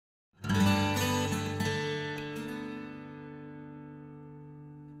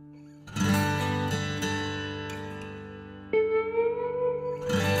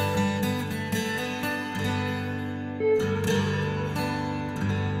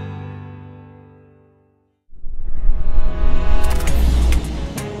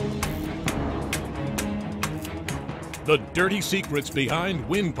The dirty secrets behind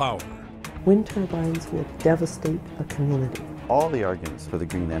wind power. Wind turbines will devastate a community. All the arguments for the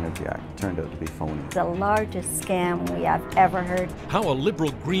Green Energy Act turned out to be phony. The largest scam we have ever heard. How a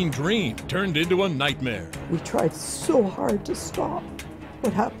liberal green dream turned into a nightmare. We tried so hard to stop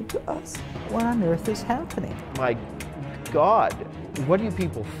what happened to us. What on earth is happening? My God, what are you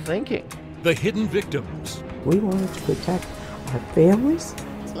people thinking? The hidden victims. We wanted to protect our families.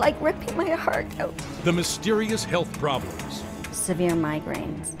 It's like ripping my heart out. The mysterious health problems. Severe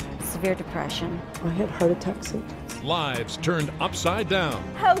migraines, severe depression. I had heart attack symptoms. Lives turned upside down.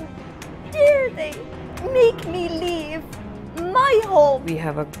 How dare they make me leave my home? We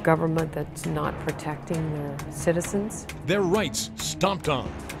have a government that's not protecting their citizens. Their rights stomped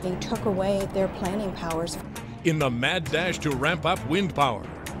on. They took away their planning powers. In the mad dash to ramp up wind power.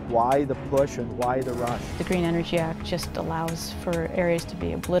 Why the push and why the rush? The Green Energy Act just allows for areas to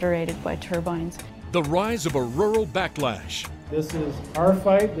be obliterated by turbines. The rise of a rural backlash. This is our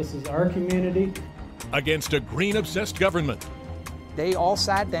fight, this is our community. Against a green-obsessed government. They all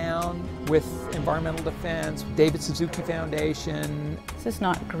sat down with Environmental Defense, David Suzuki Foundation. This is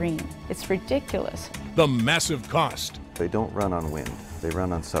not green. It's ridiculous. The massive cost. They don't run on wind, they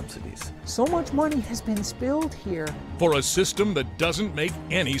run on subsidies. So much money has been spilled here. For a system that doesn't make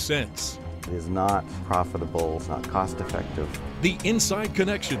any sense. It is not profitable, it's not cost-effective. The inside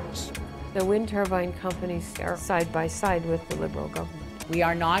connections. The wind turbine companies are side by side with the Liberal government. We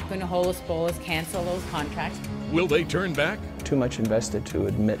are not going to Holus Bolus cancel those contracts. Will they turn back? Too much invested to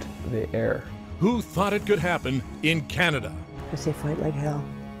admit the error. Who thought it could happen in Canada? I say fight like hell.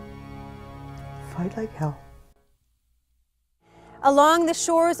 Fight like hell. Along the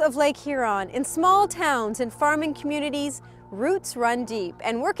shores of Lake Huron, in small towns and farming communities, roots run deep,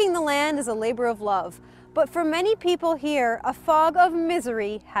 and working the land is a labor of love. But for many people here, a fog of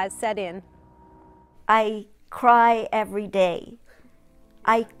misery has set in. I cry every day.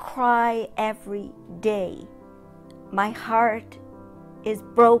 I cry every day. My heart is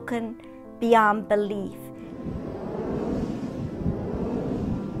broken beyond belief.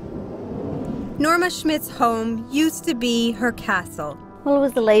 Norma Schmidt's home used to be her castle. Well, it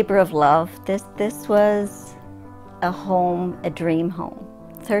was a labor of love. This was a home, a dream home.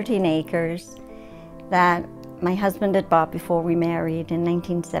 13 acres that my husband had bought before we married in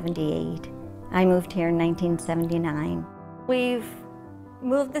 1978. I moved here in 1979. We've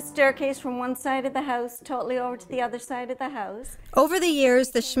moved the staircase from one side of the house totally over to the other side of the house. Over the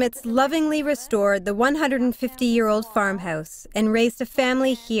years, the Schmidts lovingly restored the 150-year-old farmhouse and raised a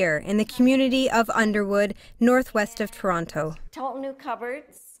family here in the community of Underwood, northwest of Toronto. Total new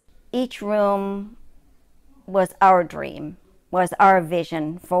cupboards. Each room was our dream, was our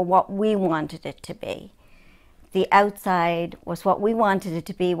vision for what we wanted it to be. The outside was what we wanted it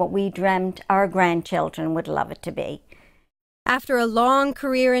to be, what we dreamt our grandchildren would love it to be. After a long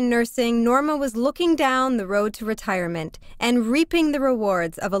career in nursing, Norma was looking down the road to retirement and reaping the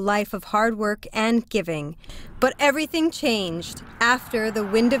rewards of a life of hard work and giving. But everything changed after the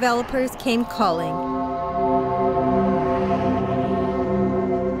wind developers came calling.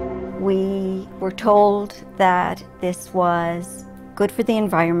 We were told that this was good for the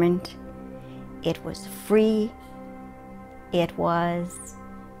environment, it was free, it was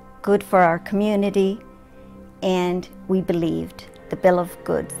good for our community, and we believed the bill of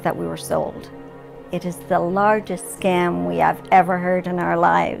goods that we were sold. It is the largest scam we have ever heard in our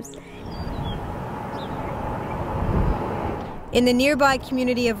lives. In the nearby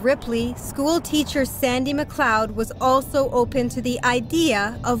community of Ripley, school teacher Sandy McLeod was also open to the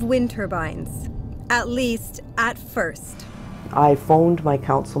idea of wind turbines, at least at first. I phoned my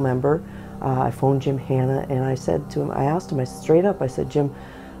council member, I phoned Jim Hanna, and I said to him, I asked him straight up, I said, Jim,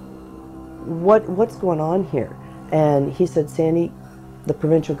 what's going on here? And he said, Sandy, the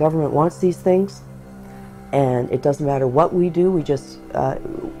provincial government wants these things, and it doesn't matter what we do,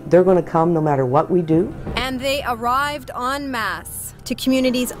 they're going to come no matter what we do. And they arrived en masse to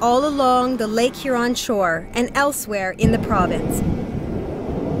communities all along the Lake Huron shore and elsewhere in the province.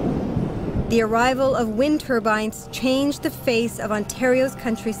 The arrival of wind turbines changed the face of Ontario's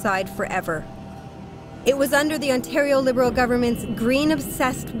countryside forever. It was under the Ontario Liberal government's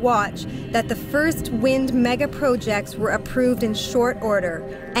green-obsessed watch that the first wind mega projects were approved in short order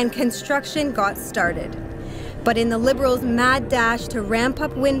and construction got started. But in the Liberals' mad dash to ramp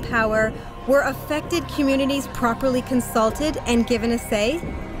up wind power, were affected communities properly consulted and given a say?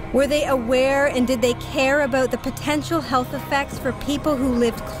 Were they aware and did they care about the potential health effects for people who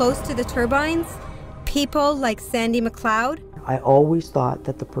lived close to the turbines? People like Sandy McLeod? I always thought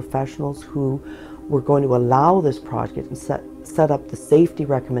that the professionals who were going to allow this project and set up the safety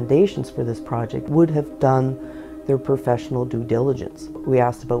recommendations for this project would have done their professional due diligence. We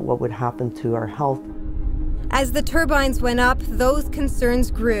asked about what would happen to our health. As the turbines went up, those concerns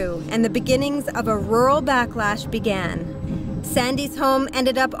grew, and the beginnings of a rural backlash began. Sandy's home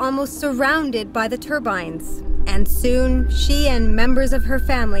ended up almost surrounded by the turbines, and soon she and members of her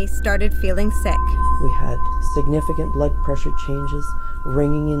family started feeling sick. We had significant blood pressure changes,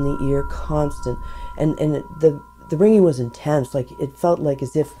 ringing in the ear, constant, and the ringing was intense. Like it felt like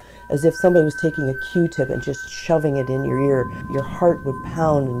as if somebody was taking a Q-tip and just shoving it in your ear. Your heart would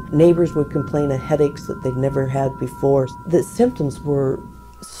pound, and neighbors would complain of headaches that they'd never had before. The symptoms were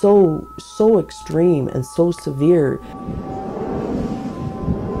so extreme and so severe.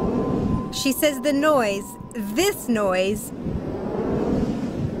 She says the noise, this noise,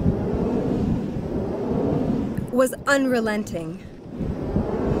 was unrelenting.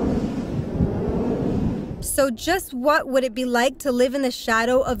 So just what would it be like to live in the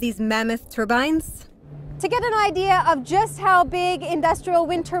shadow of these mammoth turbines? To get an idea of just how big industrial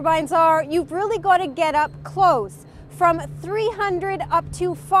wind turbines are, you've really got to get up close. From 300 up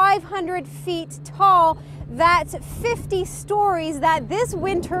to 500 feet tall, that's 50 stories that this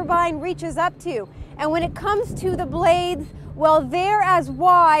wind turbine reaches up to. And when it comes to the blades, well, they're as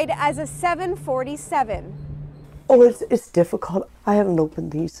wide as a 747. Oh, it's difficult. I haven't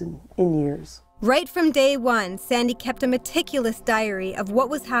opened these in years. Right from day one, Sandy kept a meticulous diary of what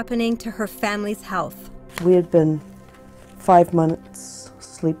was happening to her family's health. We had been 5 months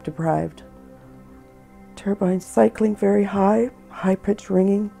sleep deprived. Turbines cycling very high, high-pitched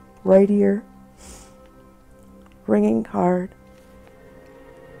ringing, right ear, ringing hard,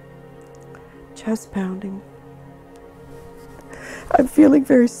 chest pounding. I'm feeling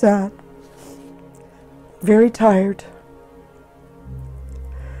very sad, very tired.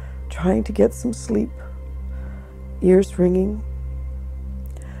 Trying to get some sleep, ears ringing.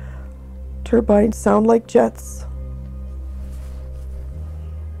 Turbines sound like jets.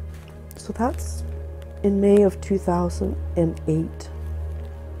 So that's in May of 2008.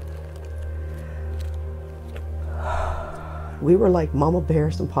 We were like mama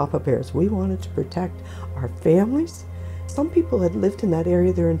bears and papa bears. We wanted to protect our families. Some people had lived in that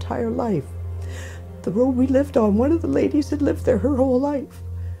area their entire life. The road we lived on, one of the ladies had lived there her whole life.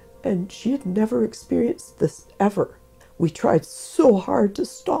 And she had never experienced this ever. We tried so hard to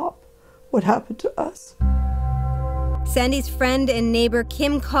stop what happened to us. Sandy's friend and neighbor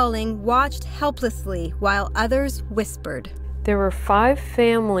Kim Calling watched helplessly while others whispered. There were 5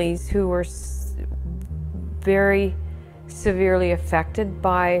 families who were very severely affected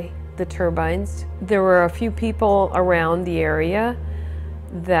by the turbines. There were a few people around the area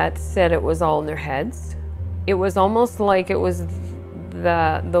that said it was all in their heads. It was almost like it was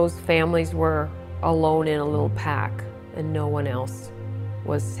those families were alone in a little pack and no one else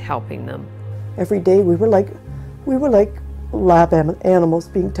was helping them. Every day we were like lab animals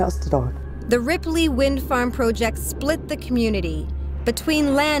being tested on. The Ripley Wind Farm project split the community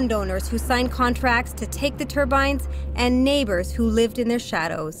between landowners who signed contracts to take the turbines and neighbors who lived in their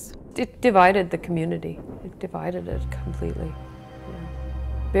shadows. It divided the community. It divided it completely.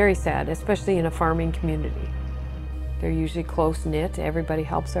 Yeah. Very sad, especially in a farming community. They're usually close-knit. Everybody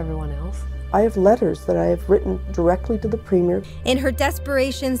helps everyone else. I have letters that I have written directly to the Premier. In her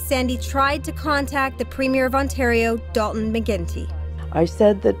desperation, Sandy tried to contact the Premier of Ontario, Dalton McGuinty. I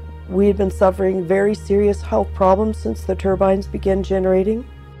said that we had been suffering very serious health problems since the turbines began generating.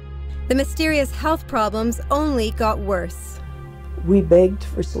 The mysterious health problems only got worse. We begged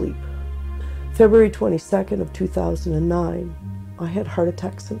for sleep. February 22nd of 2009, I had heart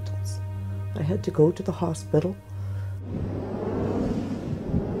attack symptoms. I had to go to the hospital.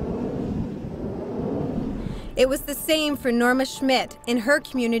 It was the same for Norma Schmidt in her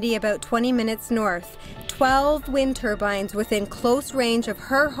community about 20 minutes north. 12 wind turbines within close range of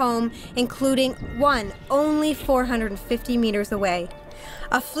her home, including one only 450 meters away.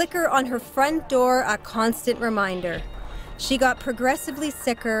 A flicker on her front door, a constant reminder. She got progressively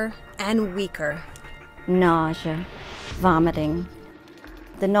sicker and weaker. Nausea, vomiting.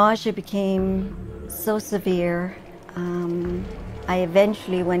 The nausea became so severe. I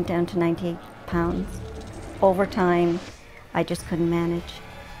eventually went down to 98 pounds. Over time, I just couldn't manage.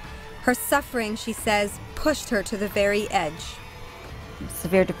 Her suffering, she says, pushed her to the very edge.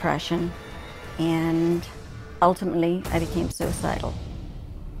 Severe depression, and ultimately I became suicidal.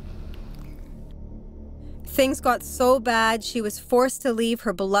 Things got so bad she was forced to leave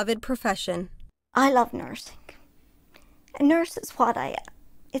her beloved profession. I love nursing. A nurse is what I am.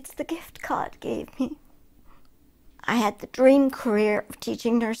 It's the gift God gave me. I had the dream career of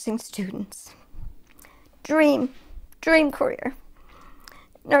teaching nursing students. Dream career.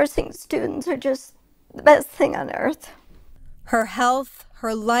 Nursing students are just the best thing on earth. Her health,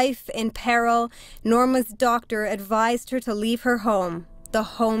 her life in peril, Norma's doctor advised her to leave her home, the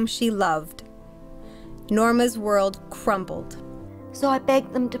home she loved. Norma's world crumbled. So I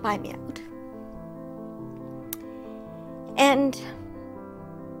begged them to buy me out. And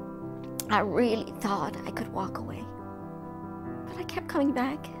I really thought I could walk away. But I kept coming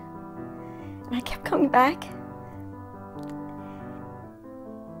back. And I kept coming back.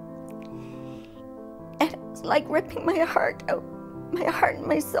 And it was like ripping my heart out, my heart and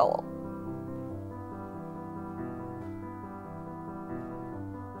my soul.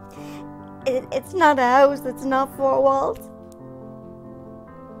 It's not a house, it's not four walls.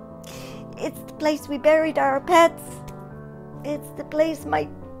 It's the place we buried our pets. It's the place my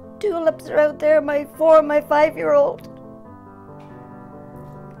tulips are out there, my 4 and my 5-year-old.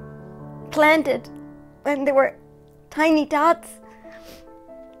 Planted when they were tiny dots.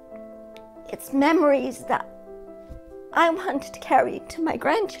 It's memories that I want to carry to my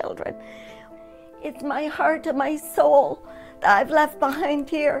grandchildren. It's my heart and my soul that I've left behind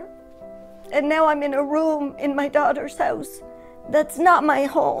here. And now I'm in a room in my daughter's house. That's not my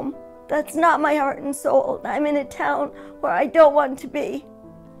home. That's not my heart and soul. I'm in a town where I don't want to be.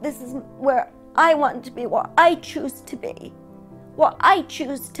 This is where I want to be, where I choose to be, where I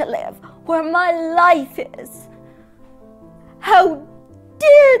choose to live, where my life is. How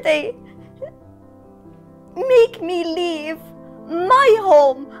dare they make me leave my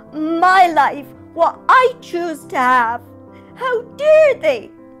home, my life, what I choose to have? How dare they?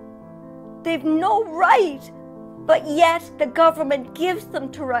 They've no right, but yet the government gives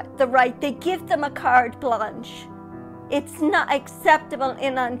them the right. They give them a carte blanche. It's not acceptable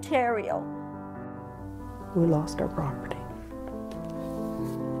in Ontario. We lost our property.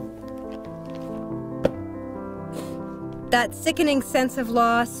 That sickening sense of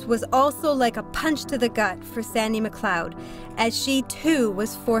loss was also like a punch to the gut for Sandy McLeod, as she too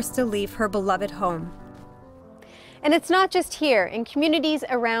was forced to leave her beloved home. And it's not just here, in communities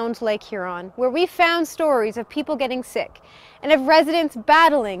around Lake Huron, where we found stories of people getting sick and of residents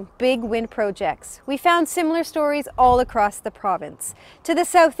battling big wind projects. We found similar stories all across the province. To the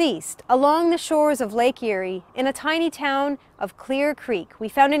southeast, along the shores of Lake Erie, in a tiny town of Clear Creek, we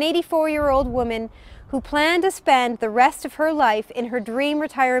found an 84-year-old woman who planned to spend the rest of her life in her dream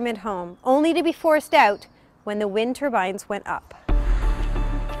retirement home, only to be forced out when the wind turbines went up.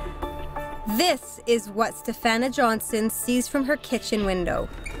 This is what Stefana Johnson sees from her kitchen window.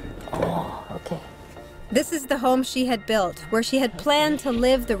 Oh, okay. This is the home she had built, where she had planned to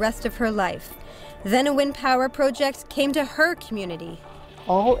live the rest of her life. Then a wind power project came to her community.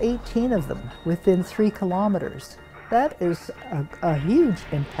 All 18 of them within 3 kilometers. That is a huge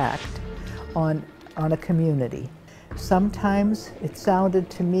impact on a community. Sometimes it sounded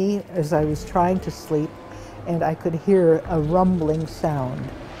to me as I was trying to sleep and I could hear a rumbling sound.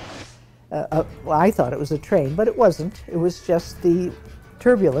 Well, I thought it was a train, but it wasn't. It was just the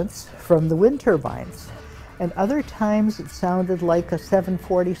turbulence from the wind turbines. And other times it sounded like a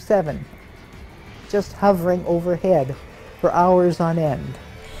 747, just hovering overhead for hours on end.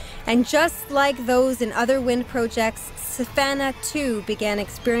 And just like those in other wind projects, Stefana too began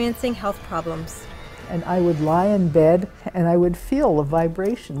experiencing health problems. And I would lie in bed and I would feel the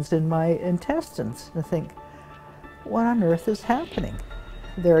vibrations in my intestines and think, what on earth is happening?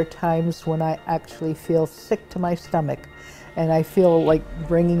 There are times when I actually feel sick to my stomach and I feel like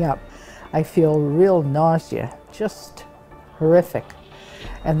bringing up. I feel real nausea, just horrific.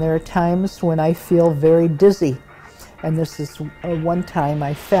 And there are times when I feel very dizzy. And this is one time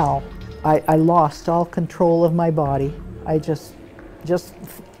I fell. I lost all control of my body. I just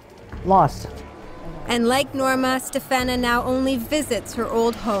lost it. And like Norma, Stefana now only visits her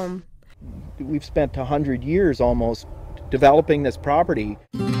old home. We've spent 100 years almost developing this property.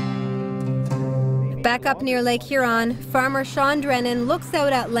 Back up near Lake Huron, farmer Sean Drennan looks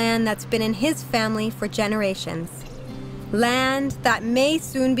out at land that's been in his family for generations. Land that may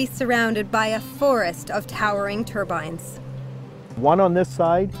soon be surrounded by a forest of towering turbines. 1 on this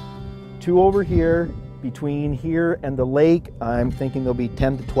side, 2 over here. Between here and the lake, I'm thinking there'll be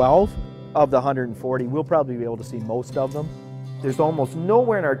 10 to 12. Of the 140, we'll probably be able to see most of them. There's almost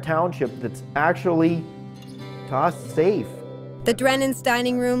nowhere in our township that's actually, to us, safe. The Drennan's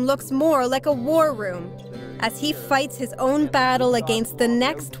dining room looks more like a war room as he fights his own battle against the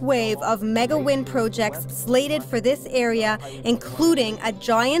next wave of mega wind projects slated for this area, including a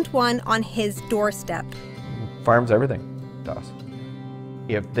giant one on his doorstep. Farm's everything to us.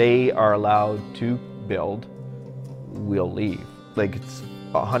 If they are allowed to build, we'll leave. Like, it's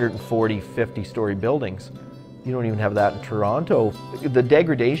 140 50-story buildings. You don't even have that in Toronto. The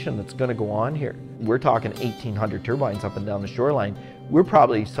degradation that's going to go on here, we're talking 1,800 turbines up and down the shoreline. We're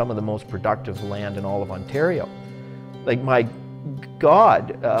probably some of the most productive land in all of Ontario. Like, my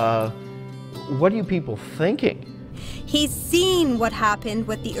God, what are you people thinking? He's seen what happened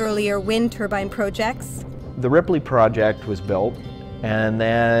with the earlier wind turbine projects. The Ripley project was built, and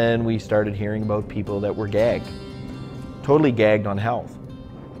then we started hearing about people that were gagged, totally gagged on health.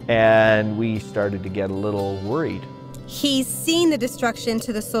 And we started to get a little worried. He's seen the destruction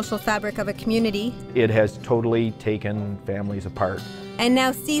to the social fabric of a community. It has totally taken families apart. And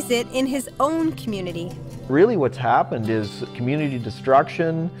now sees it in his own community. Really what's happened is community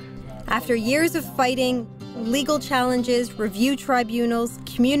destruction. After years of fighting, legal challenges, review tribunals,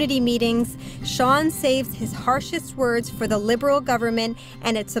 community meetings, Sean saves his harshest words for the Liberal government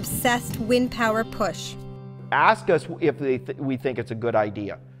and its obsessed wind power push. Ask us if we think it's a good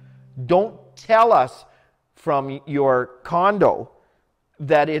idea. Don't tell us from your condo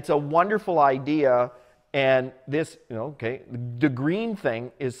that it's a wonderful idea and this, okay, the green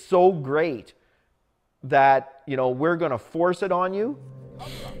thing is so great that, we're going to force it on you.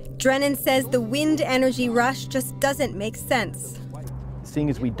 Drennan says the wind energy rush just doesn't make sense. Seeing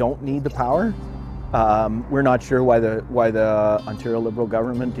as we don't need the power, we're not sure why the Ontario Liberal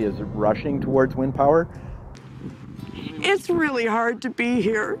government is rushing towards wind power. It's really hard to be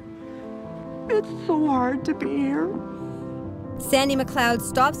here. It's so hard to be here. Sandy McLeod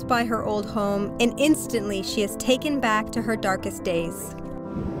stops by her old home, and instantly she is taken back to her darkest days.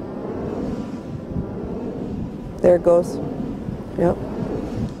 There it goes. Yep.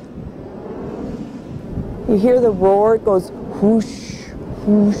 You hear the roar, it goes whoosh,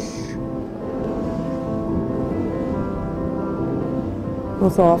 whoosh.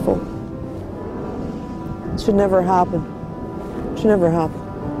 It's awful. It should never happen. It should never happen.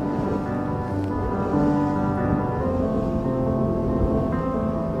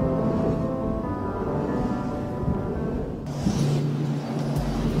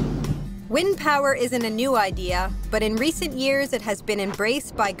 Wind power isn't a new idea, but in recent years it has been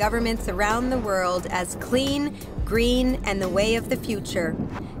embraced by governments around the world as clean, green, and the way of the future.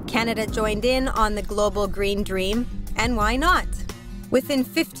 Canada joined in on the global green dream, and why not? Within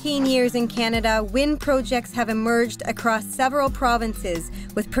 15 years in Canada, wind projects have emerged across several provinces,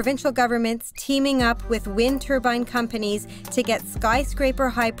 with provincial governments teaming up with wind turbine companies to get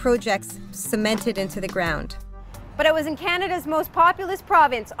skyscraper-high projects cemented into the ground. But it was in Canada's most populous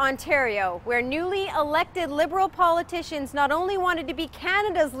province, Ontario, where newly elected Liberal politicians not only wanted to be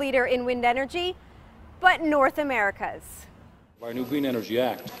Canada's leader in wind energy, but North America's. Our new Green Energy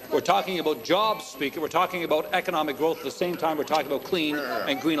Act. We're talking about jobs, Speaker. We're talking about economic growth. At the same time, we're talking about clean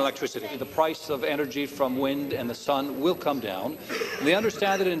and green electricity. The price of energy from wind and the sun will come down. And they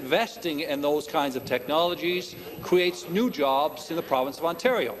understand that investing in those kinds of technologies creates new jobs in the province of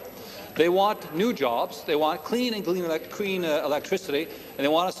Ontario. They want new jobs, they want clean and green electricity, and they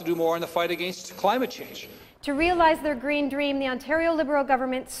want us to do more in the fight against climate change. To realize their green dream, the Ontario Liberal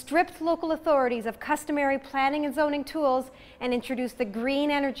government stripped local authorities of customary planning and zoning tools and introduced the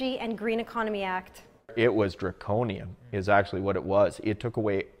Green Energy and Green Economy Act. It was draconian, is actually what it was. It took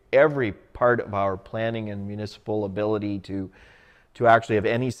away every part of our planning and municipal ability to actually have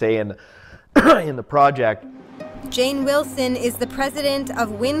any say in the project. Jane Wilson is the president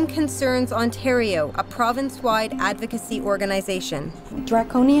of Wind Concerns Ontario, a province-wide advocacy organization.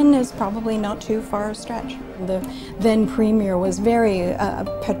 Draconian is probably not too far a stretch. The then premier was very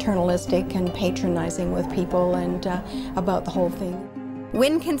paternalistic and patronizing with people and about the whole thing.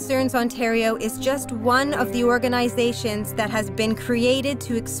 Wind Concerns Ontario is just one of the organizations that has been created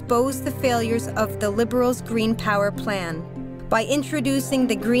to expose the failures of the Liberals' Green Power Plan. By introducing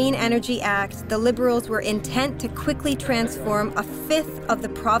the Green Energy Act, the Liberals were intent to quickly transform a fifth of the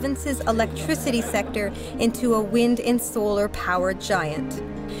province's electricity sector into a wind and solar power giant.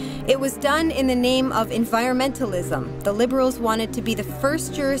 It was done in the name of environmentalism. The Liberals wanted to be the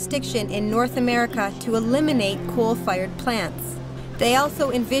first jurisdiction in North America to eliminate coal-fired plants. They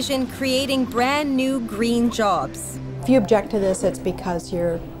also envisioned creating brand new green jobs. If you object to this, it's because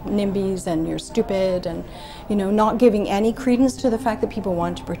you're NIMBYs and you're stupid and, not giving any credence to the fact that people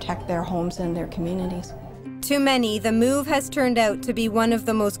want to protect their homes and their communities. To many, the move has turned out to be one of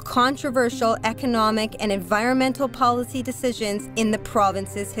the most controversial economic and environmental policy decisions in the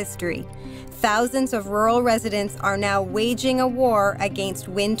province's history. Thousands of rural residents are now waging a war against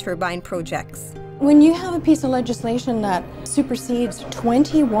wind turbine projects. When you have a piece of legislation that supersedes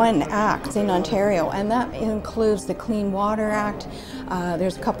 21 acts in Ontario, and that includes the Clean Water Act,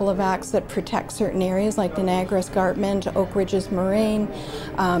 there's a couple of acts that protect certain areas like the Niagara Escarpment, Oak Ridges Moraine,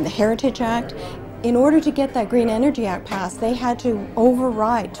 the Heritage Act, In order to get that Green Energy Act passed, they had to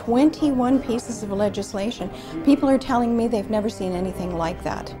override 21 pieces of legislation. People are telling me they've never seen anything like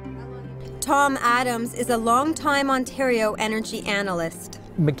that. Tom Adams is a longtime Ontario energy analyst.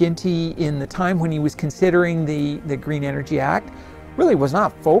 McGuinty, in the time when he was considering the Green Energy Act, really was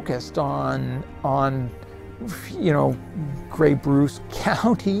not focused on you know, Grey Bruce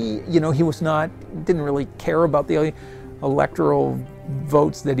County. You know, he was not, didn't really care about the electoral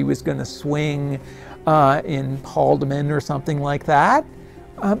votes that he was going to swing in Haldimand or something like that.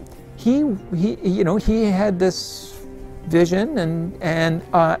 He had this vision,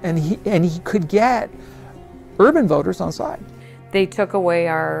 and he could get urban voters on side. They took away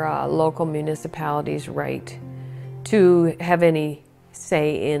our local municipalities' right to have any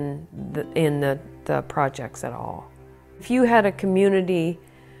say in the projects at all. If you had a community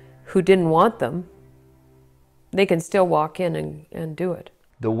who didn't want them, they can still walk in and do it.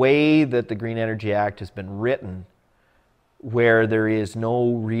 The way that the Green Energy Act has been written, where there is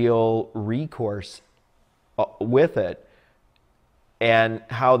no real recourse with it, and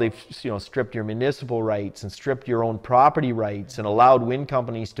how they've stripped your municipal rights and stripped your own property rights and allowed wind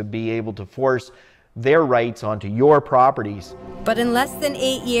companies to be able to force their rights onto your properties. But in less than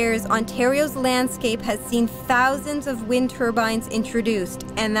 8 years, Ontario's landscape has seen thousands of wind turbines introduced,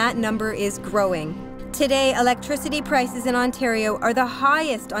 and that number is growing. Today, electricity prices in Ontario are the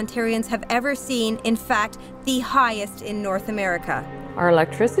highest Ontarians have ever seen, in fact, the highest in North America. Our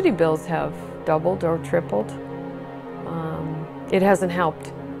electricity bills have doubled or tripled. It hasn't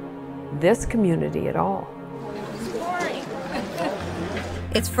helped this community at all.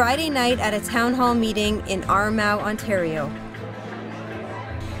 It's Friday night at a town hall meeting in Armagh, Ontario.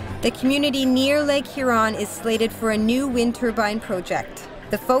 The community near Lake Huron is slated for a new wind turbine project.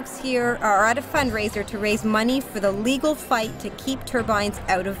 The folks here are at a fundraiser to raise money for the legal fight to keep turbines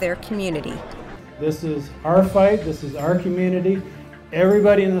out of their community. This is our fight, this is our community.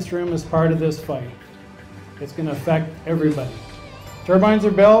 Everybody in this room is part of this fight. It's going to affect everybody. Turbines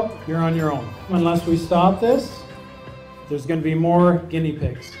are built, you're on your own. Unless we stop this, there's going to be more guinea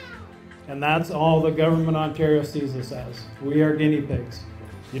pigs. And that's all the government of Ontario sees us as. We are guinea pigs.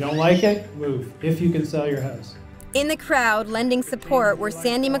 You don't like it? Move, if you can sell your house. In the crowd, lending support were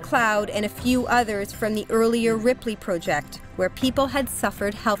Sandy McLeod and a few others from the earlier Ripley project, where people had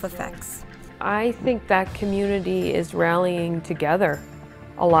suffered health effects. I think that community is rallying together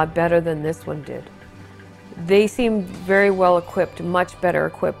a lot better than this one did. They seem very well equipped, much better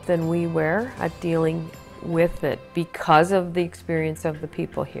equipped than we were at dealing with it because of the experience of the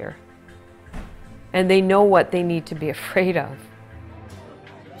people here. And they know what they need to be afraid of.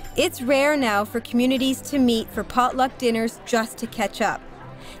 It's rare now for communities to meet for potluck dinners just to catch up.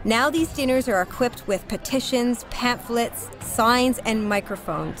 Now these dinners are equipped with petitions, pamphlets, signs, and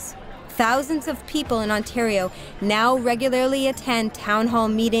microphones. Thousands of people in Ontario now regularly attend town hall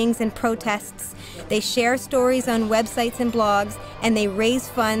meetings and protests. They share stories on websites and blogs, and they raise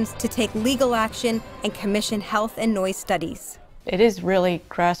funds to take legal action and commission health and noise studies. It is really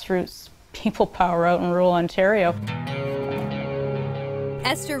grassroots people power out in rural Ontario.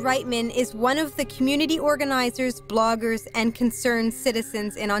 Esther Reitman is one of the community organizers, bloggers, and concerned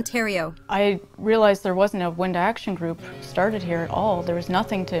citizens in Ontario. I realized there wasn't a wind action group started here at all. There was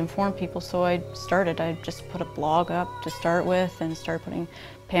nothing to inform people, so I just put a blog up to start with and started putting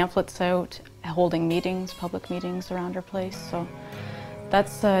pamphlets out, holding meetings, public meetings around our place. So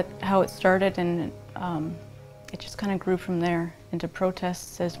that's how it started, and it just kind of grew from there into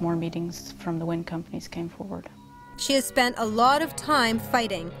protests as more meetings from the wind companies came forward. She has spent a lot of time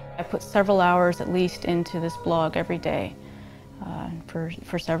fighting. I put several hours at least into this blog every day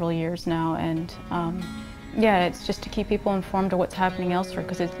for several years now, and yeah, it's just to keep people informed of what's happening elsewhere,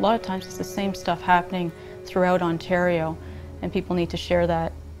 because a lot of times it's the same stuff happening throughout Ontario, and people need to share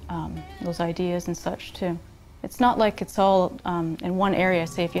that those ideas and such too. It's not like it's all in one area.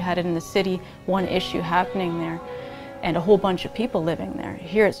 Say if you had it in the city, one issue happening there, and a whole bunch of people living there.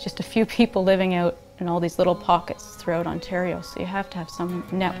 Here it's just a few people living out in all these little pockets throughout Ontario, so you have to have some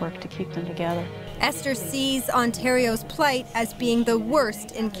network to keep them together. Esther sees Ontario's plight as being the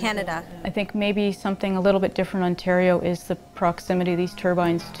worst in Canada. I think maybe something a little bit different in Ontario is the proximity of these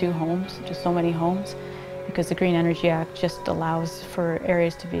turbines to homes, to so many homes, because the Green Energy Act just allows for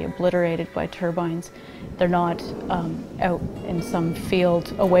areas to be obliterated by turbines. They're not out in some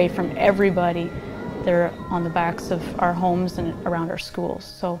field away from everybody. They're on the backs of our homes and around our schools.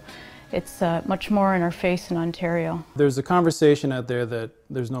 So it's much more in our face in Ontario. There's a conversation out there that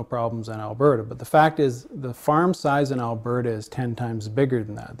there's no problems in Alberta, but the fact is the farm size in Alberta is 10 times bigger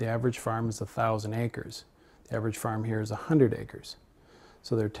than that. The average farm is 1,000 acres. The average farm here is 100 acres.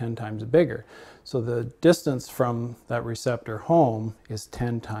 so they're 10 times bigger. So the distance from that receptor home is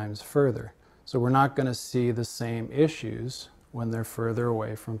 10 times further. So we're not going to see the same issues when they're further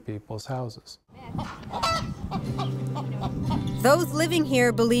away from people's houses. Those living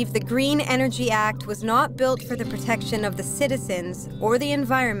here believe the Green Energy Act was not built for the protection of the citizens or the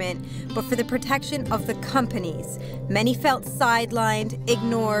environment, but for the protection of the companies. Many felt sidelined,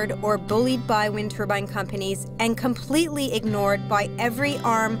 ignored, or bullied by wind turbine companies, and completely ignored by every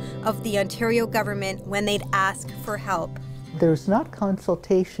arm of the Ontario government when they'd ask for help. There was not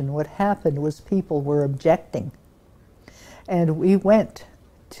consultation. What happened was people were objecting. And we went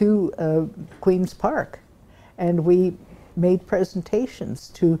to Queen's Park, and we made presentations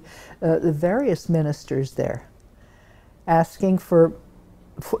to the various ministers there, asking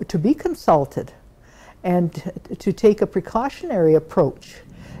to be consulted and to take a precautionary approach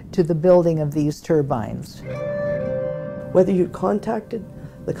to the building of these turbines. Whether you contacted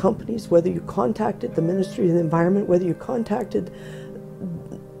the companies, whether you contacted the Ministry of the Environment, whether you contacted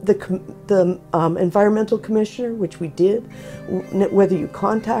the Environmental Commissioner, which we did, whether you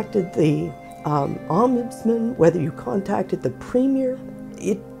contacted the Ombudsman, whether you contacted the Premier,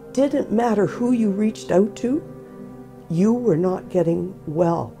 it didn't matter who you reached out to, you were not getting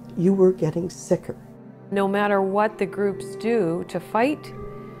well. You were getting sicker. No matter what the groups do to fight,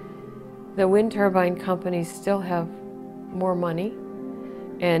 the wind turbine companies still have more money,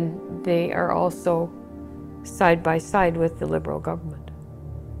 and they are also side by side with the Liberal government.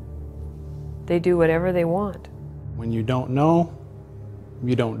 They do whatever they want. When you don't know,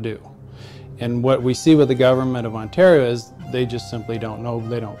 you don't do. And what we see with the government of Ontario is they just simply don't know,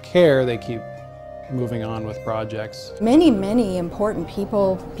 they don't care, they keep moving on with projects. Many important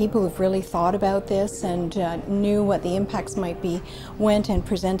people who've really thought about this and knew what the impacts might be, went and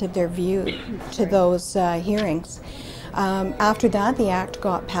presented their view to those hearings. After that, the act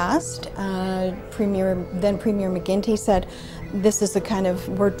got passed. Then Premier McGuinty said, this is the kind of,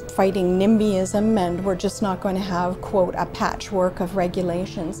 we're fighting NIMBYism and we're just not going to have, quote, a patchwork of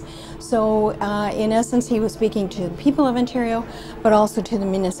regulations. So in essence, he was speaking to the people of Ontario, but also to the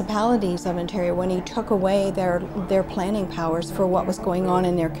municipalities of Ontario when he took away their planning powers for what was going on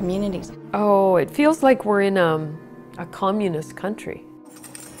in their communities. Oh, it feels like we're in a communist country.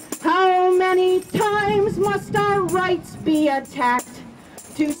 How many times must our rights be attacked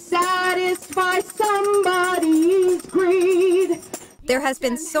to satisfy somebody's greed? There has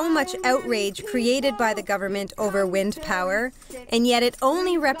been so much outrage created by the government over wind power, and yet it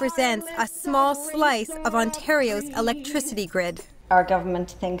only represents a small slice of Ontario's electricity grid. Our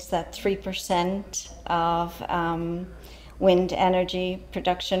government thinks that 3% of wind energy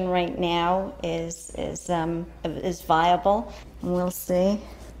production right now is viable. And we'll see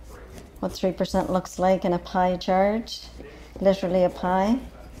what 3% looks like in a pie chart, literally a pie.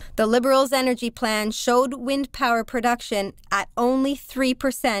 The Liberals' energy plan showed wind power production at only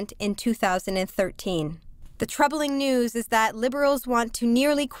 3% in 2013. The troubling news is that Liberals want to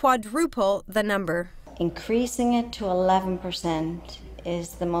nearly quadruple the number. Increasing it to 11%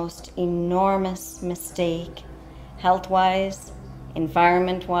 is the most enormous mistake, health-wise,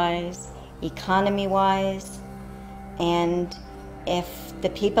 environment-wise, economy-wise, and if the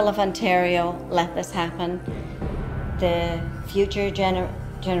people of Ontario let this happen, the future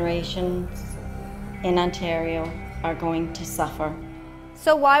generations in Ontario are going to suffer.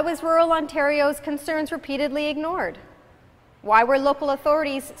 So why was rural Ontario's concerns repeatedly ignored? Why were local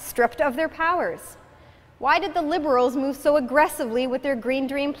authorities stripped of their powers? Why did the Liberals move so aggressively with their Green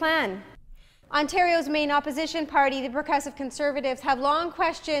Dream plan? Ontario's main opposition party, the Progressive Conservatives, have long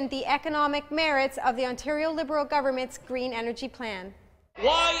questioned the economic merits of the Ontario Liberal government's green energy plan.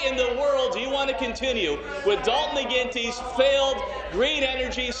 Why in the world do you want to continue with Dalton McGuinty's failed green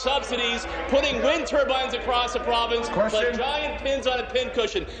energy subsidies, putting wind turbines across the province like giant pins on a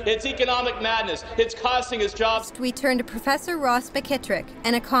pincushion? It's economic madness. It's costing us jobs. We turn to Professor Ross McKittrick,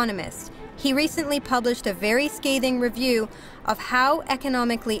 an economist. He recently published a very scathing review of how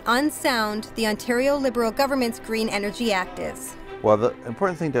economically unsound the Ontario Liberal government's Green Energy Act is. Well, the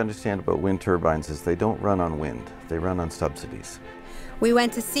important thing to understand about wind turbines is they don't run on wind. They run on subsidies. We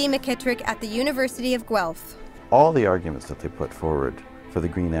went to see McKittrick at the University of Guelph. All the arguments that they put forward for the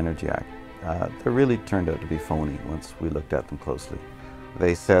Green Energy Act, they really turned out to be phony once we looked at them closely.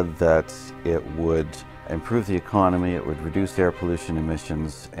 They said that it would improve the economy, it would reduce air pollution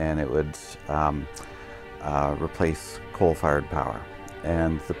emissions, and it would replace coal-fired power.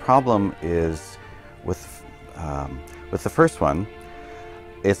 And the problem is with the first one,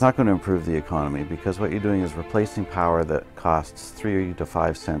 It's not going to improve the economy because what you're doing is replacing power that costs 3 to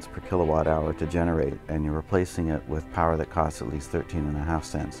 5 cents per kilowatt hour to generate, and you're replacing it with power that costs at least 13.5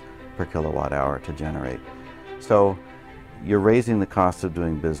 cents per kilowatt hour to generate. So you're raising the cost of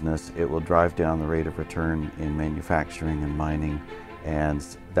doing business. It will drive down the rate of return in manufacturing and mining, and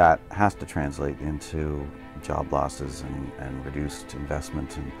that has to translate into job losses and reduced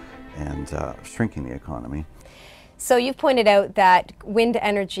investment and shrinking the economy. So you've pointed out that wind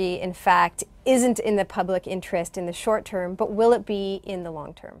energy, in fact, isn't in the public interest in the short term, but will it be in the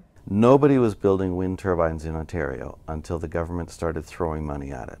long term? Nobody was building wind turbines in Ontario until the government started throwing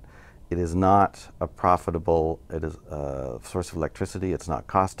money at it. It is not a profitable source of electricity. It's not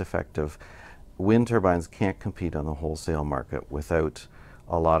cost effective. Wind turbines can't compete on the wholesale market without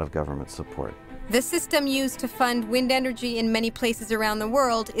a lot of government support. The system used to fund wind energy in many places around the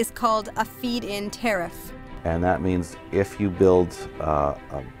world is called a feed-in tariff. And that means if you build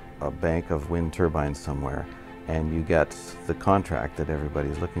a bank of wind turbines somewhere and you get the contract that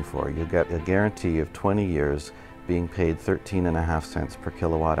everybody's looking for, you get a guarantee of 20 years being paid 13.5 cents per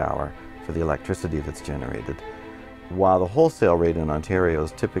kilowatt hour for the electricity that's generated, while the wholesale rate in Ontario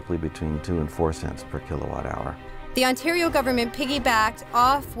is typically between 2 and 4 cents per kilowatt hour. The Ontario government piggybacked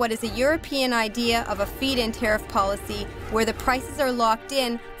off what is a European idea of a feed-in tariff policy where the prices are locked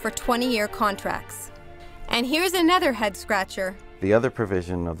in for 20-year contracts. And here's another head-scratcher. The other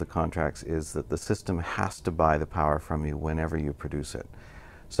provision of the contracts is that the system has to buy the power from you whenever you produce it.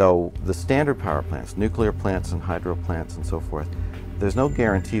 So the standard power plants, nuclear plants and hydro plants and so forth, there's no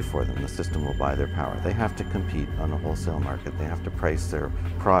guarantee for them the system will buy their power. They have to compete on the wholesale market. They have to price their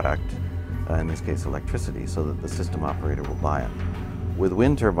product, in this case electricity, so that the system operator will buy it. With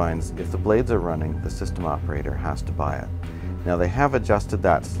wind turbines, if the blades are running, the system operator has to buy it. Now they have adjusted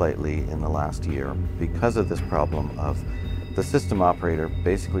that slightly in the last year because of this problem of the system operator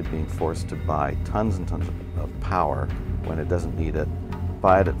basically being forced to buy tons and tons of power when it doesn't need it,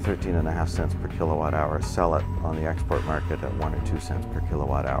 buy it at 13.5 cents per kilowatt hour, sell it on the export market at 1 or 2 cents per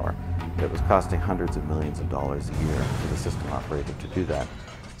kilowatt hour. It was costing hundreds of millions of dollars a year for the system operator to do that.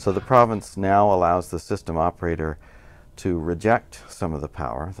 So the province now allows the system operator to reject some of the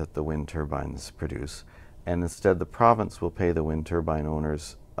power that the wind turbines produce, and instead the province will pay the wind turbine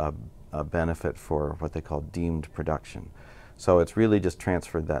owners a benefit for what they call deemed production. So it's really just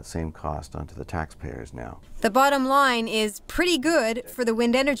transferred that same cost onto the taxpayers now. The bottom line is pretty good for the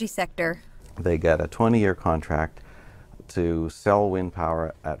wind energy sector. They get a 20-year contract to sell wind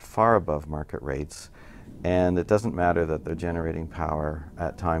power at far above market rates, and it doesn't matter that they're generating power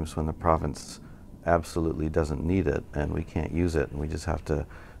at times when the province absolutely doesn't need it and we can't use it, and we just have to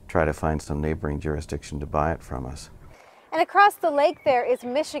try to find some neighboring jurisdiction to buy it from us. And across the lake there is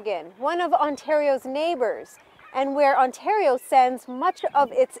Michigan, one of Ontario's neighbors, and where Ontario sends much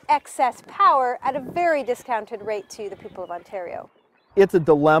of its excess power at a very discounted rate to the people of Ontario. It's a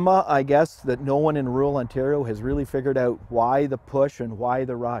dilemma, I guess, that no one in rural Ontario has really figured out why the push and why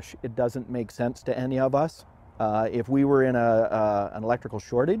the rush. It doesn't make sense to any of us. If we were in an electrical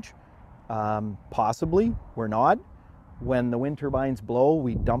shortage, possibly, we're not. When the wind turbines blow,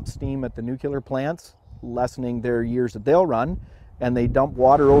 we dump steam at the nuclear plants, lessening their years that they'll run, and they dump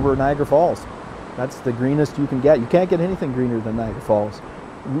water over Niagara Falls. That's the greenest you can get. You can't get anything greener than Niagara Falls.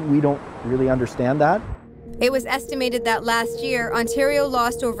 We don't really understand that. It was estimated that last year, Ontario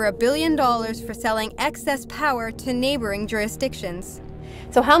lost over $1 billion for selling excess power to neighboring jurisdictions.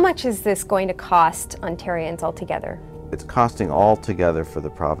 So how much is this going to cost Ontarians altogether? It's costing altogether for the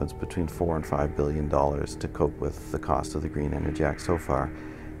province between $4 and $5 billion to cope with the cost of the Green Energy Act so far.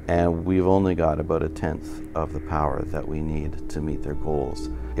 And we've only got about 1/10 of the power that we need to meet their goals.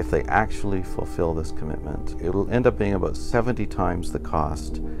 If they actually fulfill this commitment, it'll end up being about 70 times the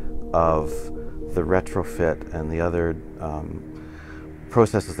cost of the retrofit and the other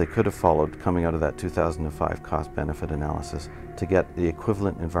processes they could have followed coming out of that 2005 cost-benefit analysis to get the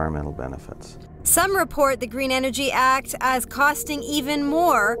equivalent environmental benefits. Some report the Green Energy Act as costing even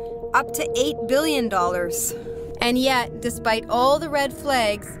more, up to $8 billion. And yet, despite all the red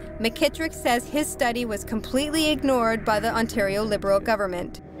flags, McKittrick says his study was completely ignored by the Ontario Liberal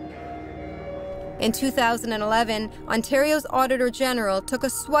government. In 2011, Ontario's Auditor General took a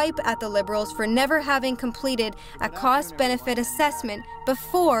swipe at the Liberals for never having completed a cost-benefit assessment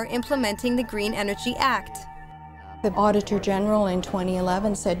before implementing the Green Energy Act. The Auditor General in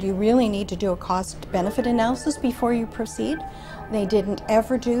 2011 said you really need to do a cost-benefit analysis before you proceed. They didn't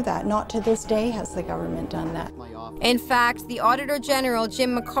ever do that. Not to this day has the government done that. In fact, the Auditor General,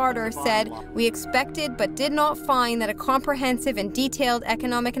 Jim McCarter, said, "We expected but did not find that a comprehensive and detailed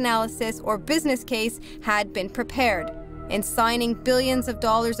economic analysis or business case had been prepared." In signing billions of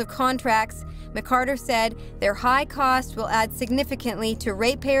dollars of contracts, McArthur said their high cost will add significantly to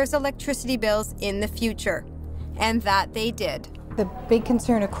ratepayers' electricity bills in the future. And that they did. The big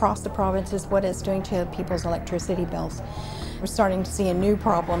concern across the province is what it's doing to people's electricity bills. We're starting to see a new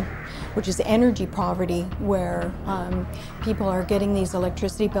problem, which is energy poverty, where people are getting these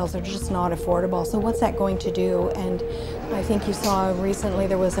electricity bills that are just not affordable. So what's that going to do? And I think you saw recently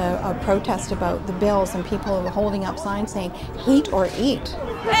there was a protest about the bills, and people were holding up signs saying, heat or eat.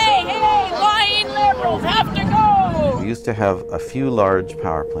 Hey, hey, lying Liberals have to go! We used to have a few large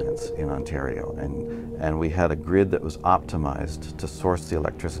power plants in Ontario, and we had a grid that was optimized to source the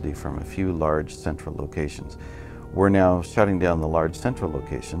electricity from a few large central locations. We're now shutting down the large central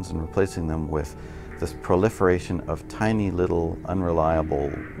locations and replacing them with this proliferation of tiny little unreliable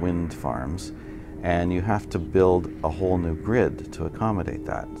wind farms, and you have to build a whole new grid to accommodate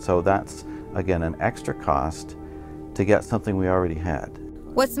that. So that's, again, an extra cost to get something we already had.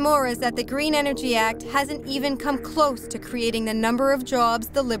 What's more is that the Green Energy Act hasn't even come close to creating the number of jobs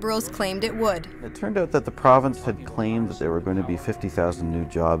the Liberals claimed it would. It turned out that the province had claimed that there were going to be 50,000 new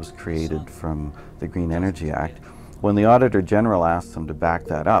jobs created from the Green Energy Act. When the Auditor General asked them to back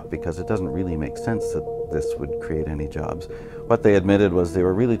that up, because it doesn't really make sense that this would create any jobs, what they admitted was they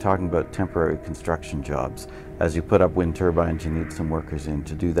were really talking about temporary construction jobs. As you put up wind turbines, you need some workers in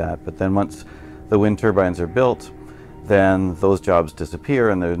to do that, but then once the wind turbines are built, then those jobs disappear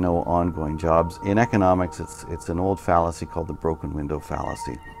and there are no ongoing jobs. In economics, it's an old fallacy called the broken window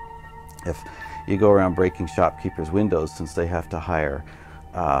fallacy. If you go around breaking shopkeepers' windows, since they have to hire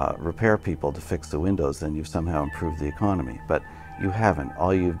repair people to fix the windows, then you've somehow improved the economy. But you haven't.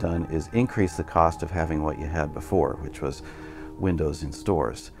 All you've done is increase the cost of having what you had before, which was windows in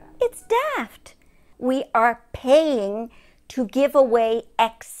stores. It's daft. We are paying to give away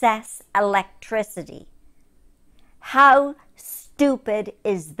excess electricity. How stupid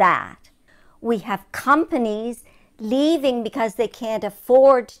is that? We have companies leaving because they can't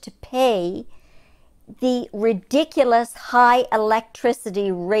afford to pay the ridiculous high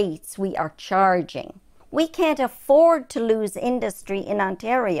electricity rates we are charging. We can't afford to lose industry in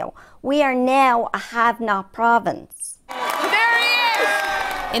Ontario. We are now a have-not province. There he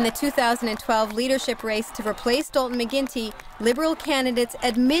is! In the 2012 leadership race to replace Dalton McGuinty, Liberal candidates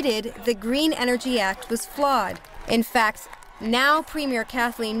admitted the Green Energy Act was flawed. In fact, now Premier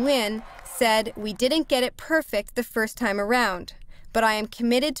Kathleen Wynne said, "We didn't get it perfect the first time around, but I am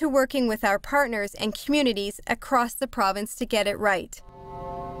committed to working with our partners and communities across the province to get it right."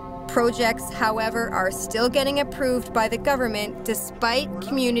 Projects, however, are still getting approved by the government despite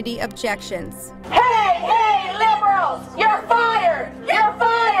community objections. Hey, hey, Liberals! You're fired! You're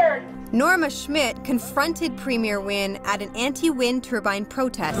fired! Norma Schmidt confronted Premier Wynne at an anti-wind turbine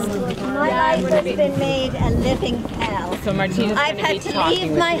protest. My life has been made a living hell. So Martina's I've had to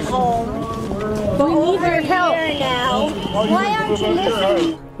leave my home for over a year now. Why aren't you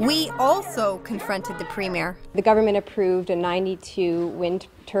listening? We also confronted the Premier. The government approved a 92 wind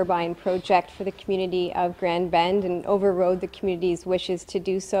turbine project for the community of Grand Bend and overrode the community's wishes to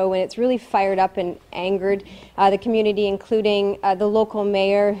do so. And it's really fired up and angered the community, including the local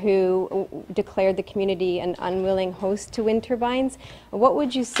mayor who declared the community an unwilling host to wind turbines. What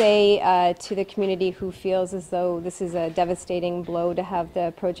would you say to the community who feels as though this is a devastating blow to have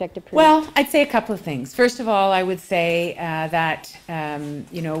the project approved? Well, I'd say a couple of things. First of all, I would say that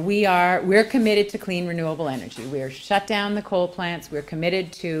we're committed to clean renewable energy. We're shut down the coal plants. We're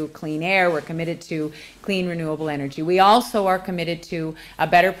committed to clean air. We're committed to clean renewable energy. We also are committed to a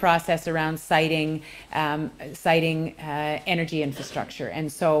better process around siting energy infrastructure.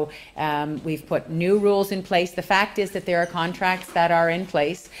 And so we've put new rules in place. The fact is that there are contracts that are in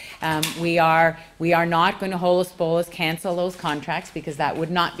place. We are not going to holus bolus cancel those contracts because that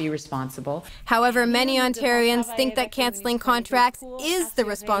would not be responsible. However, many Ontarians think that cancelling contracts is the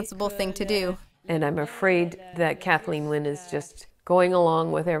responsible thing to do. And I'm afraid that Kathleen Wynne is just going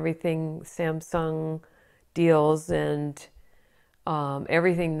along with everything Samsung deals and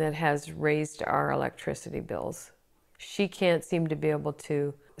everything that has raised our electricity bills. She can't seem to be able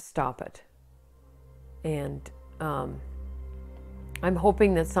to stop it. And I'm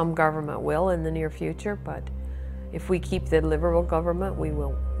hoping that some government will in the near future, but if we keep the Liberal government, we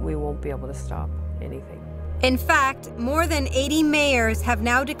won't be able to stop anything. In fact, more than 80 mayors have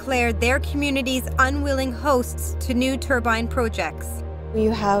now declared their communities unwilling hosts to new turbine projects.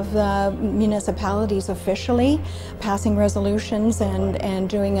 You have municipalities officially passing resolutions and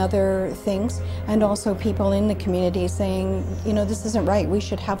doing other things, and also people in the community saying, you know, this isn't right. We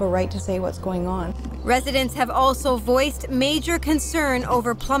should have a right to say what's going on. Residents have also voiced major concern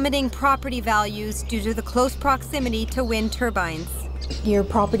over plummeting property values due to the close proximity to wind turbines. Your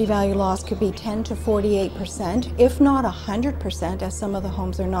property value loss could be 10 to 48%, if not 100%, as some of the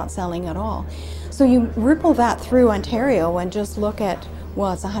homes are not selling at all. So you ripple that through Ontario and just look at,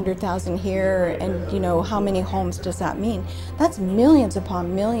 well, it's 100,000 here, and you know, how many homes does that mean? That's millions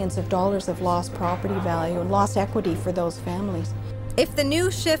upon millions of dollars of lost property value and lost equity for those families. If the new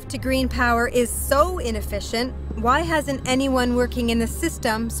shift to green power is so inefficient, why hasn't anyone working in the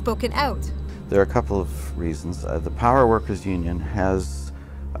system spoken out? There are a couple of reasons. The Power Workers Union has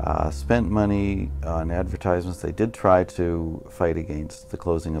spent money on advertisements. They did try to fight against the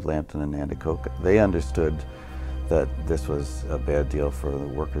closing of Lambton and Nanticoke. They understood that this was a bad deal for the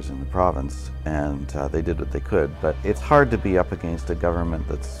workers in the province, and they did what they could. But it's hard to be up against a government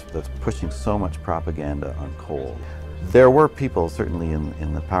that's pushing so much propaganda on coal. There were people, certainly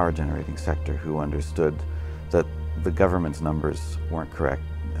in the power generating sector, who understood that the government's numbers weren't correct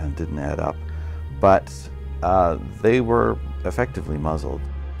and didn't add up. But they were effectively muzzled.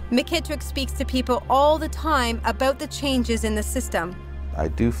 McKittrick speaks to people all the time about the changes in the system. I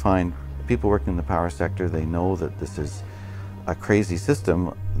do find people working in the power sector, they know that this is a crazy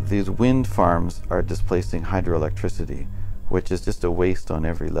system. These wind farms are displacing hydroelectricity, which is just a waste on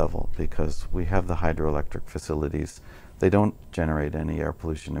every level, because we have the hydroelectric facilities. They don't generate any air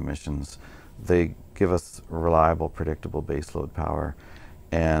pollution emissions. They give us reliable, predictable baseload power.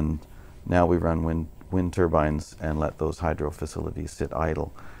 And now we run wind turbines and let those hydro facilities sit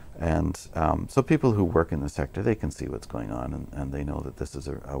idle. And so people who work in the sector, they can see what's going on, and they know that this is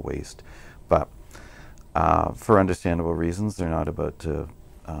a waste. But for understandable reasons, they're not about to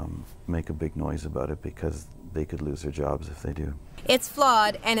make a big noise about it, because they could lose their jobs if they do. It's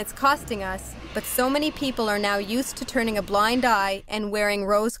flawed and it's costing us, but so many people are now used to turning a blind eye and wearing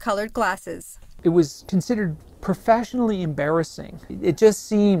rose-colored glasses. It was considered professionally embarrassing. It just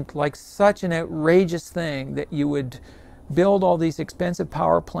seemed like such an outrageous thing that you would build all these expensive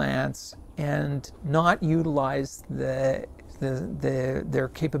power plants and not utilize their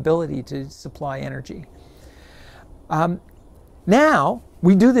capability to supply energy. Now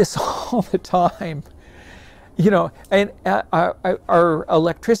we do this all the time, you know, and our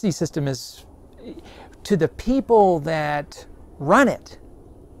electricity system is, to the people that run it,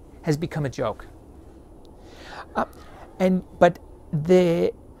 has become a joke. But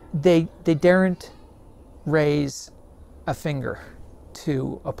they daren't raise a finger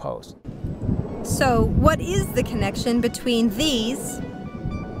to oppose. So what is the connection between these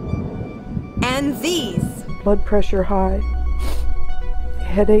and these? Blood pressure high,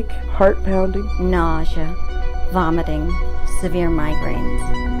 headache, heart pounding, nausea, vomiting, severe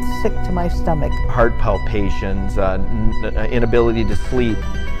migraines. Sick to my stomach. Heart palpitations, inability to sleep.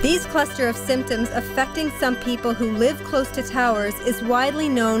 These cluster of symptoms affecting some people who live close to towers is widely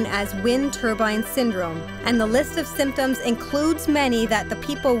known as wind turbine syndrome, and the list of symptoms includes many that the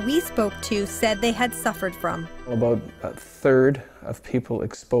people we spoke to said they had suffered from. About a third of people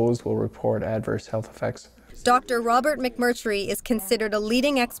exposed will report adverse health effects. Dr. Robert McMurtry is considered a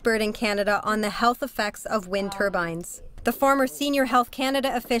leading expert in Canada on the health effects of wind turbines. The former senior Health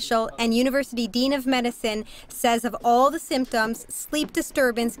Canada official and University Dean of Medicine says of all the symptoms, sleep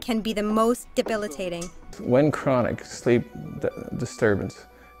disturbance can be the most debilitating. When chronic sleep disturbance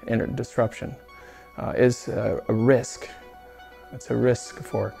and disruption is a risk, it's a risk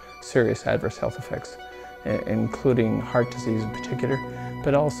for serious adverse health effects, including heart disease in particular,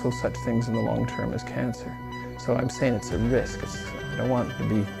 but also such things in the long term as cancer. So I'm saying it's a risk. I don't want to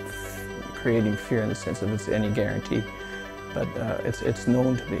be creating fear in the sense of it's any guarantee, but it's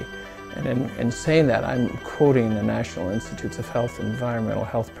known to be. And in saying that, I'm quoting the National Institutes of Health and Environmental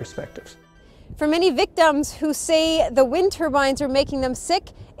Health Perspectives. For many victims who say the wind turbines are making them sick,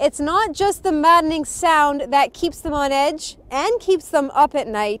 it's not just the maddening sound that keeps them on edge and keeps them up at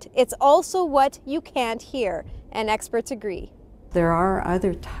night, it's also what you can't hear, and experts agree. There are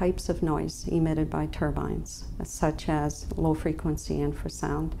other types of noise emitted by turbines, such as low-frequency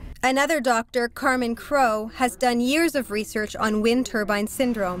infrasound. Another doctor, Carmen Crow, has done years of research on wind turbine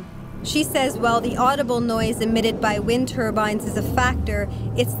syndrome. She says while the audible noise emitted by wind turbines is a factor,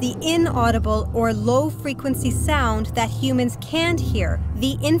 it's the inaudible or low-frequency sound that humans can't hear,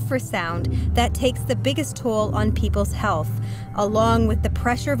 the infrasound, that takes the biggest toll on people's health, along with the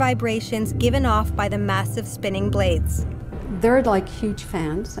pressure vibrations given off by the massive spinning blades. They're like huge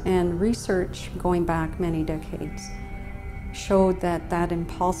fans, and research going back many decades showed that that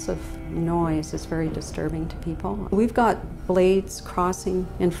impulsive noise is very disturbing to people. We've got blades crossing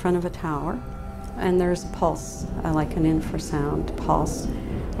in front of a tower, and there's a pulse, like an infrasound pulse,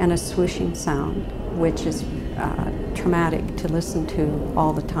 and a swooshing sound, which is traumatic to listen to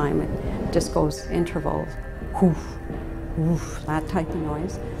all the time. It just goes intervals, whoof, whoof, that type of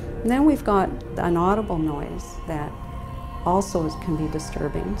noise. And then we've got an audible noise that also can be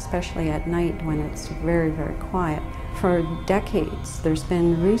disturbing, especially at night when it's very, very quiet. For decades, there's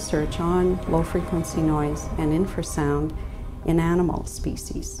been research on low-frequency noise and infrasound in animal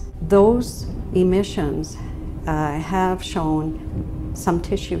species. Those emissions have shown some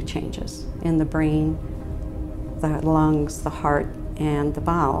tissue changes in the brain, the lungs, the heart, and the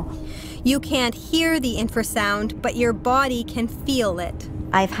bowel. You can't hear the infrasound, but your body can feel it.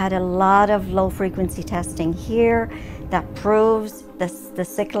 I've had a lot of low-frequency testing here that proves the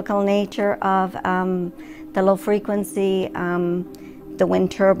cyclical nature of the low frequency, the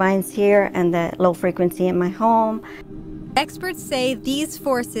wind turbines here, and the low frequency in my home. Experts say these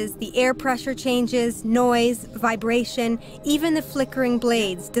forces, the air pressure changes, noise, vibration, even the flickering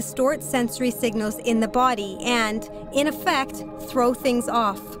blades, distort sensory signals in the body and, in effect, throw things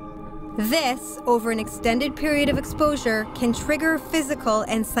off. This, over an extended period of exposure, can trigger physical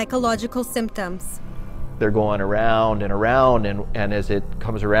and psychological symptoms. They're going around and around, and as it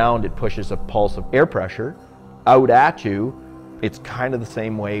comes around, it pushes a pulse of air pressure out at you. It's kind of the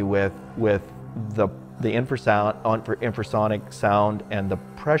same way with the infrasonic sound and the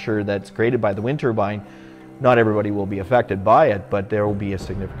pressure that's created by the wind turbine. Not everybody will be affected by it, but there will be a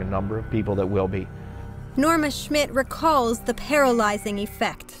significant number of people that will be. Norma Schmidt recalls the paralyzing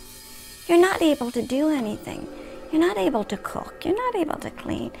effect. You're not able to do anything. You're not able to cook. You're not able to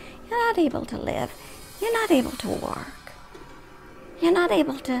clean. You're not able to live. You're not able to work. You're not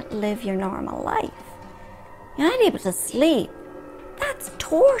able to live your normal life. You're not able to sleep. That's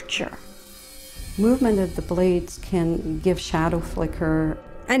torture. Movement of the blades can give shadow flicker.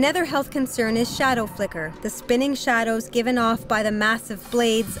 Another health concern is shadow flicker, the spinning shadows given off by the massive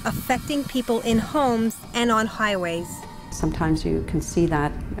blades affecting people in homes and on highways. Sometimes you can see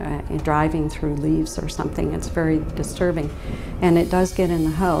that driving through leaves or something. It's very disturbing, and it does get in the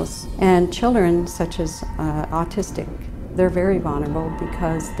house. And children, such as autistic, they're very vulnerable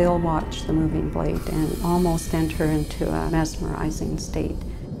because they'll watch the moving blade and almost enter into a mesmerizing state.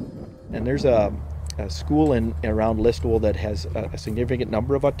 And there's a school around Listowel that has a significant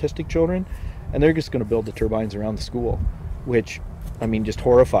number of autistic children, and they're just going to build the turbines around the school, which, I mean, just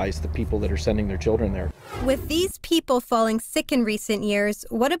horrifies the people that are sending their children there. With these people falling sick in recent years,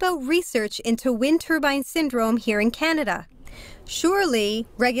 what about research into wind turbine syndrome here in Canada? Surely,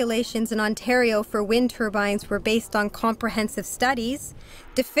 regulations in Ontario for wind turbines were based on comprehensive studies,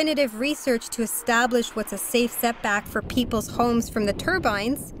 definitive research to establish what's a safe setback for people's homes from the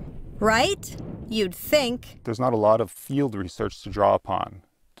turbines, right? You'd think. There's not a lot of field research to draw upon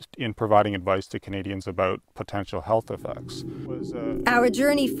in providing advice to Canadians about potential health effects. Our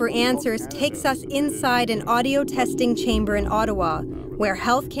journey for answers takes us inside an audio testing chamber in Ottawa, where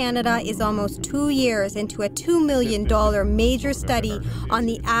Health Canada is almost 2 years into a $2 million major study on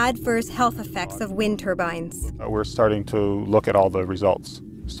the adverse health effects of wind turbines. We're starting to look at all the results,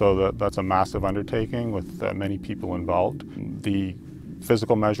 so that's a massive undertaking with many people involved. The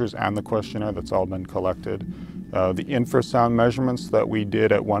physical measures and the questionnaire that's all been collected. The infrasound measurements that we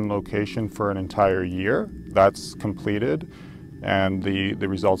did at one location for an entire year, that's completed, and the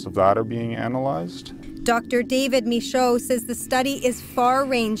results of that are being analyzed. Dr. David Michaud says the study is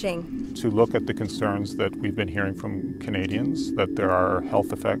far-ranging. To look at the concerns that we've been hearing from Canadians, that there are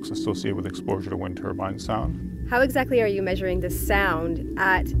health effects associated with exposure to wind turbine sound. How exactly are you measuring the sound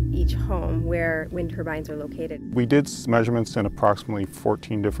at each home where wind turbines are located? We did measurements in approximately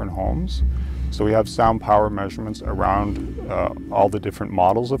 14 different homes. So we have sound power measurements around all the different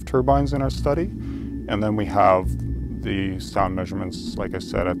models of turbines in our study. And then we have the sound measurements, like I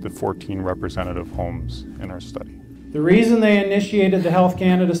said, at the 14 representative homes in our study. The reason they initiated the Health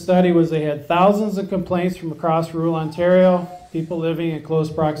Canada study was they had thousands of complaints from across rural Ontario, people living in close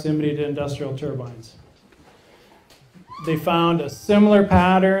proximity to industrial turbines. They found a similar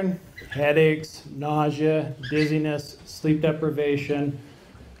pattern: headaches, nausea, dizziness, sleep deprivation,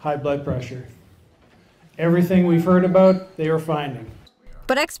 high blood pressure. Everything we've heard about, they were finding.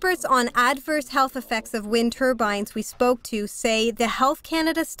 But experts on adverse health effects of wind turbines we spoke to say the Health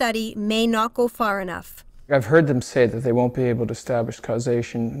Canada study may not go far enough. I've heard them say that they won't be able to establish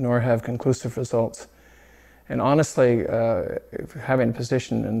causation nor have conclusive results. And honestly, having a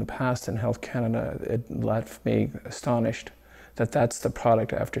position in the past in Health Canada, it left me astonished that that's the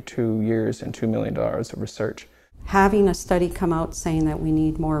product after 2 years and $2 million of research. Having a study come out saying that we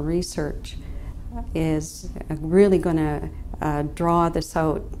need more research is really going to draw this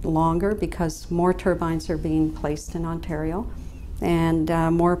out longer, because more turbines are being placed in Ontario and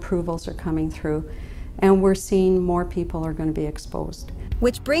more approvals are coming through, and we're seeing more people are going to be exposed.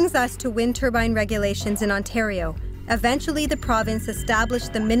 Which brings us to wind turbine regulations in Ontario. Eventually, the province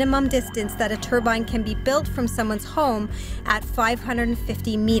established the minimum distance that a turbine can be built from someone's home at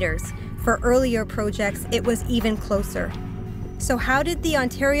 550 meters. For earlier projects, it was even closer. So how did the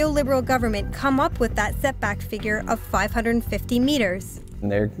Ontario Liberal government come up with that setback figure of 550 meters?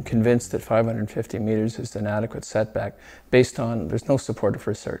 And they're convinced that 550 meters is an adequate setback based on, there's no supportive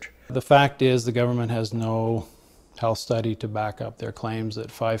research. The fact is the government has no health study to back up their claims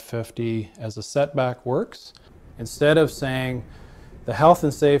that 550 as a setback works. Instead of saying the health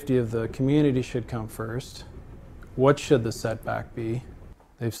and safety of the community should come first, what should the setback be?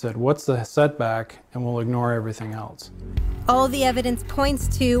 They've said, what's the setback, and we'll ignore everything else. All the evidence points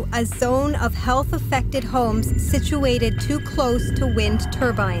to a zone of health-affected homes situated too close to wind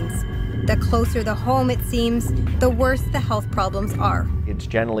turbines. The closer the home, it seems, the worse the health problems are. It's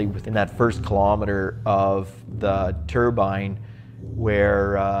generally within that first kilometer of the turbine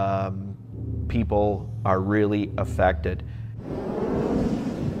where people are really affected.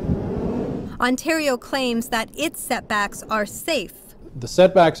 Ontario claims that its setbacks are safe. The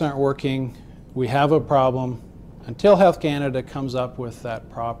setbacks aren't working. We have a problem. Until Health Canada comes up with that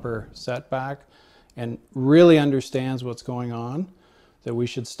proper setback and really understands what's going on, that we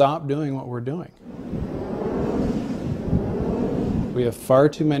should stop doing what we're doing. We have far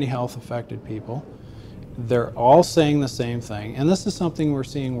too many health affected people. They're all saying the same thing, and this is something we're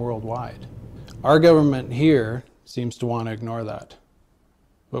seeing worldwide. Our government here seems to want to ignore that.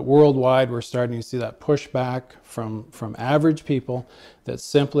 But worldwide, we're starting to see that pushback from average people that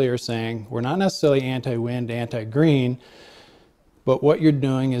simply are saying, we're not necessarily anti-wind, anti-green, but what you're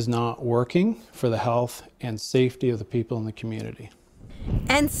doing is not working for the health and safety of the people in the community.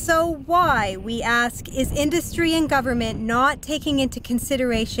 And so why, we ask, is industry and government not taking into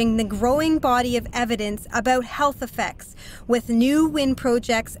consideration the growing body of evidence about health effects, with new wind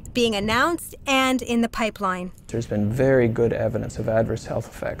projects being announced and in the pipeline? There's been very good evidence of adverse health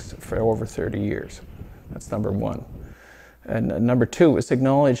effects for over 30 years. That's number one. And number two, it's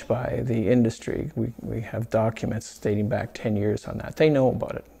acknowledged by the industry. We have documents dating back 10 years on that. They know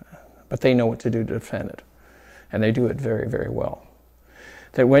about it, but they know what to do to defend it. And they do it very, very well.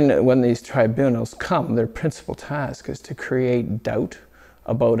 That when these tribunals come, their principal task is to create doubt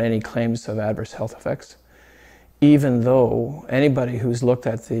about any claims of adverse health effects, even though anybody who's looked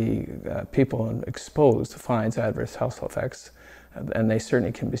at the people exposed finds adverse health effects, and they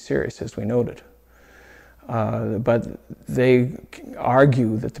certainly can be serious, as we noted. But they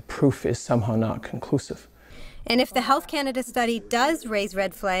argue that the proof is somehow not conclusive. And if the Health Canada study does raise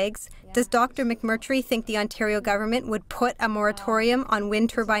red flags, does Dr. McMurtry think the Ontario government would put a moratorium on wind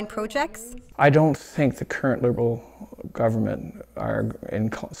turbine projects? I don't think the current Liberal government are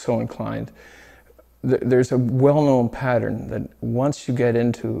so inclined. There's a well-known pattern that once you get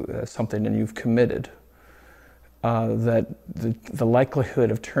into something and you've committed, that the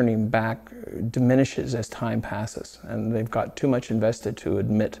likelihood of turning back diminishes as time passes, and they've got too much invested to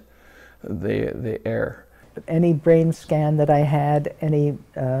admit the error. Any brain scan that I had, any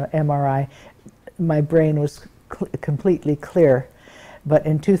MRI, my brain was completely clear. But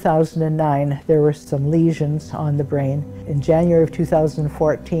in 2009, there were some lesions on the brain. In January of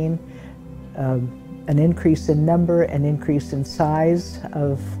 2014, an increase in number, an increase in size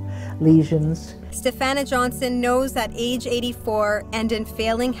of lesions. Stefana Johnson knows at age 84 and in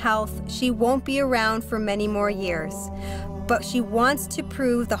failing health, she won't be around for many more years. But she wants to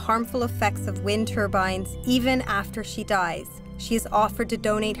prove the harmful effects of wind turbines even after she dies. She has offered to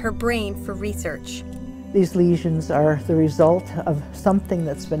donate her brain for research. These lesions are the result of something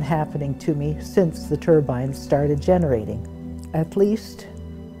that's been happening to me since the turbines started generating. At least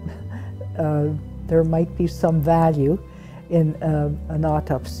there might be some value in an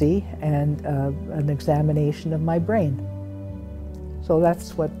autopsy and an examination of my brain. So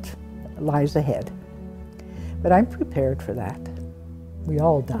that's what lies ahead. But I'm prepared for that. We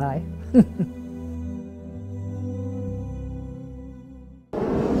all die.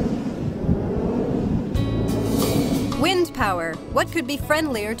 Wind power. What could be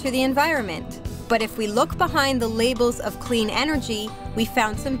friendlier to the environment? But if we look behind the labels of clean energy, we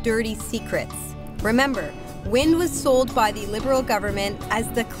found some dirty secrets. Remember, wind was sold by the Liberal government as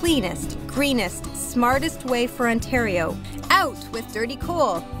the cleanest, greenest, smartest way for Ontario. Out with dirty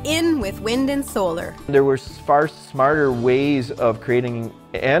coal, in with wind and solar. There were far smarter ways of creating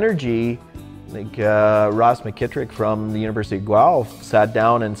energy Like Ross McKittrick from the University of Guelph sat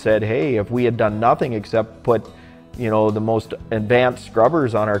down and said, hey, if we had done nothing except put, you know, the most advanced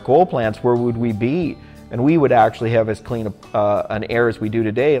scrubbers on our coal plants, where would we be? And we would actually have as clean an air as we do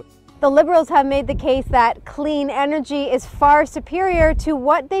today. The Liberals have made the case that clean energy is far superior to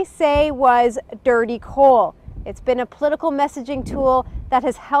what they say was dirty coal. It's been a political messaging tool that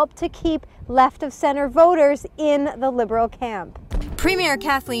has helped to keep left-of-center voters in the Liberal camp. Premier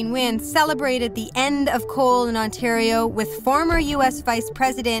Kathleen Wynne celebrated the end of coal in Ontario with former U.S. Vice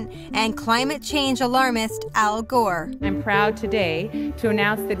President and climate change alarmist Al Gore. I'm proud today to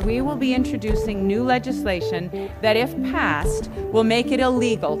announce that we will be introducing new legislation that, if passed, will make it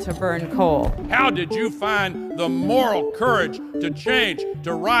illegal to burn coal. How did you find the moral courage to change,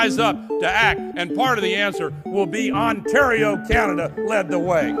 to rise up, to act? And part of the answer will be Ontario, Canada led the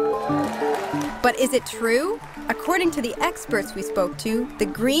way. But is it true? According to the experts we spoke to, the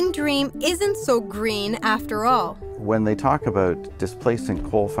green dream isn't so green after all. When they talk about displacing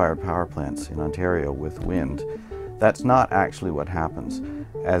coal-fired power plants in Ontario with wind, that's not actually what happens.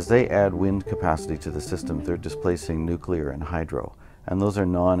 As they add wind capacity to the system, they're displacing nuclear and hydro, and those are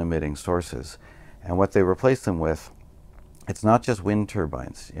non-emitting sources. And what they replace them with, it's not just wind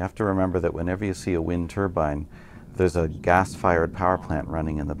turbines. You have to remember that whenever you see a wind turbine, there's a gas-fired power plant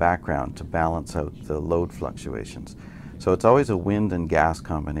running in the background to balance out the load fluctuations. So it's always a wind and gas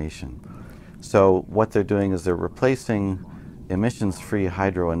combination. So what they're doing is they're replacing emissions-free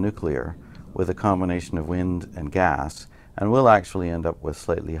hydro and nuclear with a combination of wind and gas, and we'll actually end up with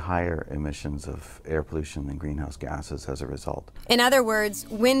slightly higher emissions of air pollution and greenhouse gases as a result. In other words,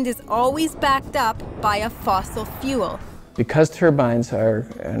 wind is always backed up by a fossil fuel. Because turbines are,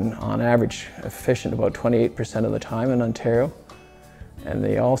 on average, efficient about 28% of the time in Ontario, and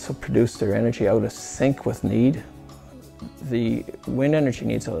they also produce their energy out of sync with need, the wind energy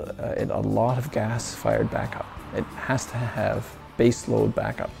needs a lot of gas-fired backup. It has to have base load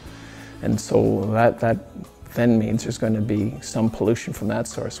backup. And so that then means there's going to be some pollution from that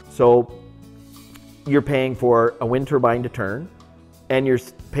source. So you're paying for a wind turbine to turn, and you're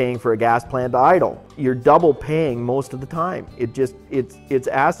paying for a gas plant to idle. You're double paying most of the time. It's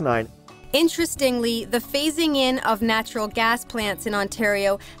asinine. Interestingly, the phasing in of natural gas plants in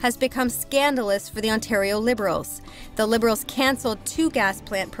Ontario has become scandalous for the Ontario Liberals. The Liberals cancelled 2 gas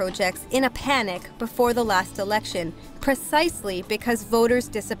plant projects in a panic before the last election, precisely because voters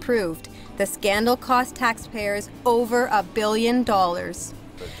disapproved. The scandal cost taxpayers over $1 billion.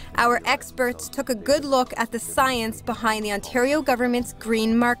 Our experts took a good look at the science behind the Ontario government's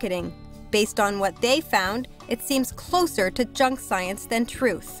green marketing. Based on what they found, it seems closer to junk science than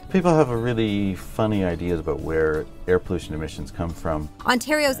truth. People have a really funny ideas about where air pollution emissions come from.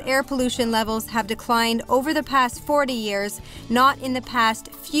 Ontario's air pollution levels have declined over the past 40 years, not in the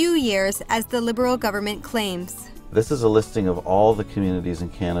past few years as the Liberal government claims. This is a listing of all the communities in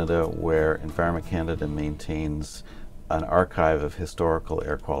Canada where Environment Canada maintains an archive of historical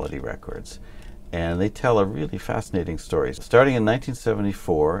air quality records. And they tell a really fascinating story. Starting in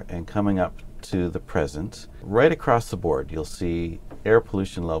 1974 and coming up to the present, right across the board you'll see air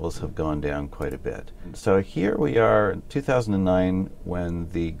pollution levels have gone down quite a bit. So here we are in 2009 when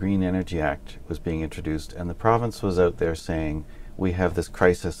the Green Energy Act was being introduced, and the province was out there saying we have this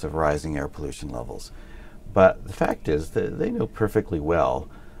crisis of rising air pollution levels. But the fact is that they know perfectly well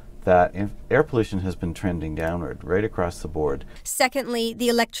that air pollution has been trending downward right across the board. Secondly, the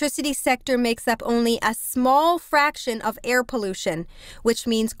electricity sector makes up only a small fraction of air pollution, which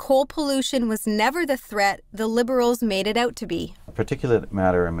means coal pollution was never the threat the Liberals made it out to be. Particulate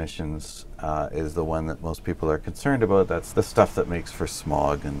matter emissions is the one that most people are concerned about. That's the stuff that makes for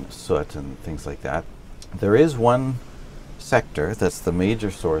smog and soot and things like that. There is one sector that's the major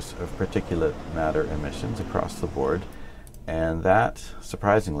source of particulate matter emissions across the board, and that,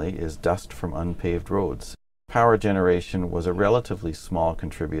 surprisingly, is dust from unpaved roads. Power generation was a relatively small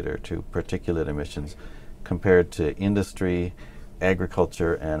contributor to particulate emissions compared to industry,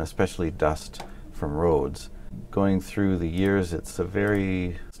 agriculture, and especially dust from roads. Going through the years, it's a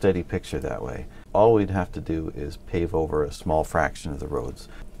very steady picture that way. All we'd have to do is pave over a small fraction of the roads.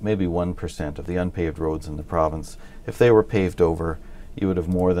 Maybe 1% of the unpaved roads in the province. If they were paved over, you would have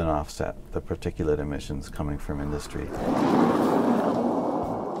more than offset the particulate emissions coming from industry.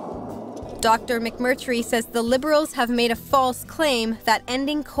 Dr. McMurtry says the Liberals have made a false claim that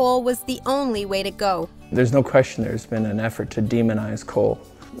ending coal was the only way to go. There's no question there's been an effort to demonize coal.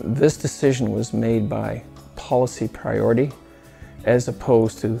 This decision was made by policy priority as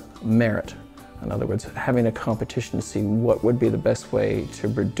opposed to merit. In other words, having a competition to see what would be the best way to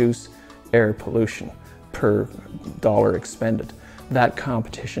reduce air pollution per dollar expended. That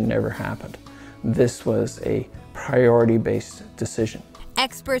competition never happened. this was a priority-based decision.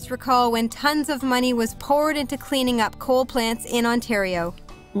 Experts recall when tons of money was poured into cleaning up coal plants in Ontario.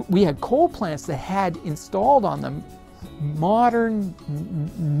 We had coal plants that had installed on them modern,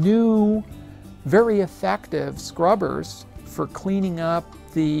 new, very effective scrubbers for cleaning up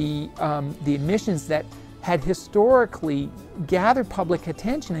the emissions that had historically gathered public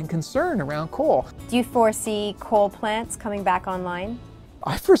attention and concern around coal. Do you foresee coal plants coming back online?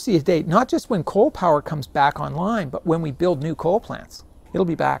 I foresee a date, not just when coal power comes back online, but when we build new coal plants. It'll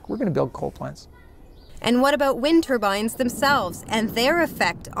be back. We're going to build coal plants. And what about wind turbines themselves and their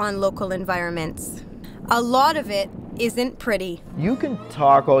effect on local environments? A lot of it isn't pretty. You can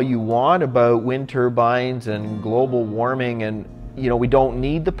talk all you want about wind turbines and global warming and we don't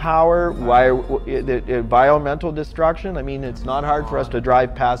need the power. Why environmental destruction? I mean, it's not hard for us to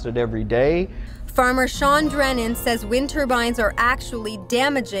drive past it every day. Farmer Sean Drennan says wind turbines are actually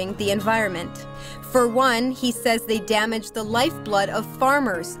damaging the environment. For one, he says they damage the lifeblood of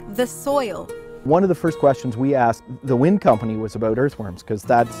farmers, the soil. One of the first questions we asked the wind company was about earthworms, because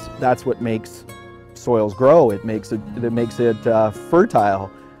that's what makes soils grow. It makes it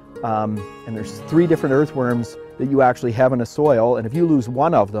fertile. And there's 3 different earthworms that you actually have in a soil, and if you lose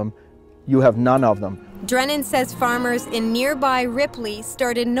one of them, you have none of them. Drennan says farmers in nearby Ripley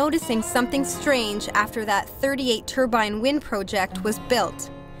started noticing something strange after that 38 turbine wind project was built.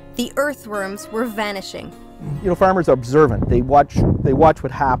 The earthworms were vanishing. Farmers are observant. They watch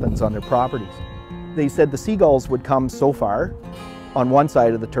what happens on their properties. They said the seagulls would come so far on one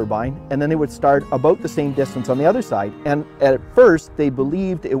side of the turbine, and then they would start about the same distance on the other side. And at first, they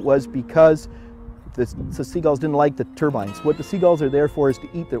believed it was because the seagulls didn't like the turbines. What the seagulls are there for is to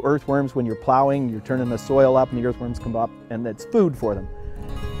eat the earthworms when you're plowing, you're turning the soil up, and the earthworms come up, and it's food for them.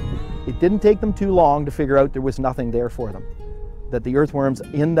 It didn't take them too long to figure out there was nothing there for them, that the earthworms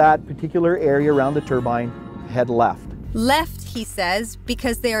in that particular area around the turbine had left. Left, he says,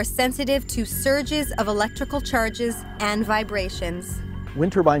 because they are sensitive to surges of electrical charges and vibrations.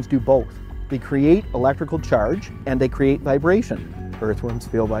 Wind turbines do both. They create electrical charge and they create vibration. Earthworms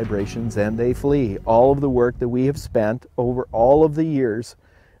feel vibrations and they flee. All of the work that we have spent over all of the years,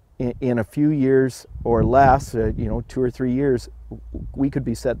 in a few years or less, 2 or 3 years, we could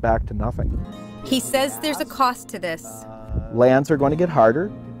be set back to nothing. He says there's a cost to this. Lands are going to get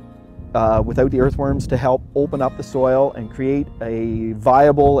harder. Without the earthworms to help open up the soil and create a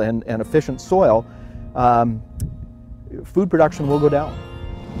viable and efficient soil, food production will go down.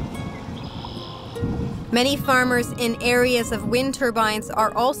 Many farmers in areas of wind turbines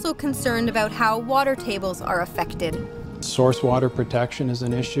are also concerned about how water tables are affected. Source water protection is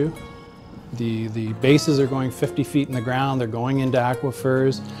an issue. The bases are going 50 feet in the ground, they're going into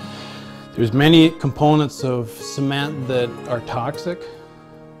aquifers. There's many components of cement that are toxic.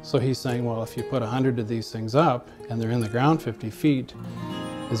 So he's saying, well, if you put 100 of these things up and they're in the ground 50 feet,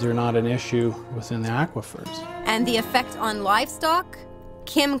 is there not an issue within the aquifers? And the effect on livestock?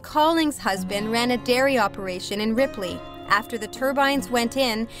 Kim Colling's husband ran a dairy operation in Ripley. After the turbines went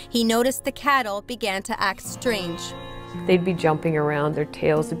in, he noticed the cattle began to act strange. They'd be jumping around, their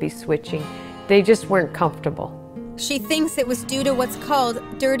tails would be switching. They just weren't comfortable. She thinks it was due to what's called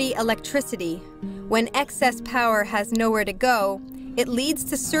dirty electricity. When excess power has nowhere to go, it leads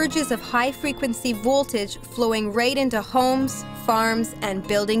to surges of high-frequency voltage flowing right into homes, farms, and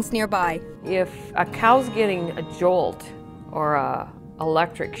buildings nearby. If a cow's getting a jolt or a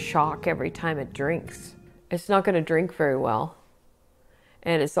electric shock every time it drinks, it's not going to drink very well.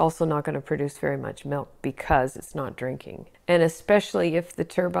 And it's also not going to produce very much milk because it's not drinking. And especially if the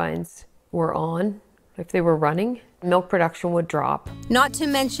turbines were on, if they were running, milk production would drop. Not to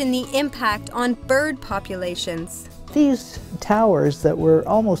mention the impact on bird populations. These towers that were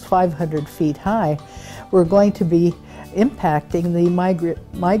almost 500 feet high were going to be impacting the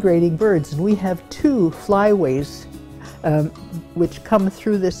migrating birds. And we have 2 flyways which come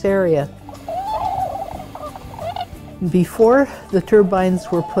through this area. Before the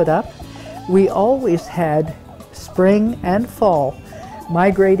turbines were put up, we always had spring and fall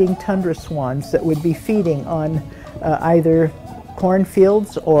migrating tundra swans that would be feeding on either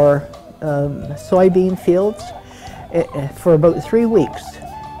cornfields or soybean fields for about 3 weeks.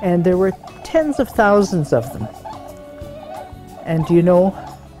 And there were tens of thousands of them. And do you know,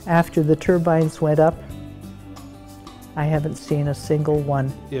 after the turbines went up, I haven't seen a single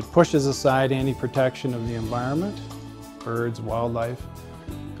one. It pushes aside any protection of the environment, birds, wildlife.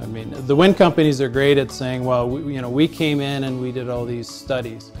 I mean, the wind companies are great at saying, well, we came in and we did all these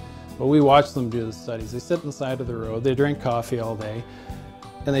studies. But we watch them do the studies. They sit on the side of the road, they drink coffee all day,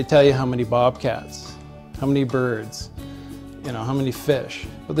 and they tell you how many bobcats, how many birds, you know, how many fish?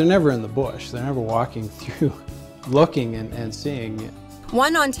 But they're never in the bush. They're never walking through looking and seeing it.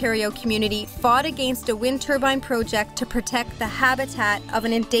 One Ontario community fought against a wind turbine project to protect the habitat of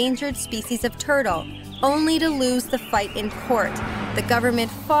an endangered species of turtle, only to lose the fight in court. The government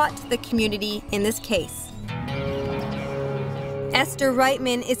fought the community in this case. Esther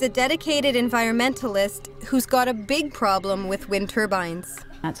Reitman is a dedicated environmentalist who's got a big problem with wind turbines.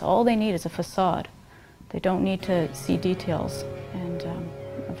 That's all they need is a facade. They don't need to see details. And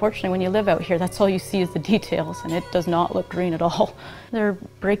unfortunately, when you live out here, that's all you see is the details, and it does not look green at all. They're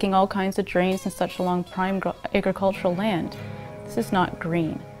breaking all kinds of drains and such along prime agricultural land. This is not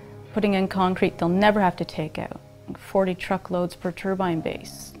green. Putting in concrete they'll never have to take out. 40 truckloads per turbine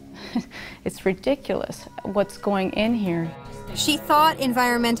base. It's ridiculous what's going in here. She thought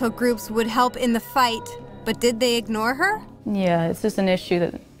environmental groups would help in the fight, but did they ignore her? Yeah, this is an issue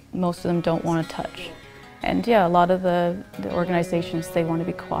that most of them don't want to touch. And yeah, a lot of the organizations, they want to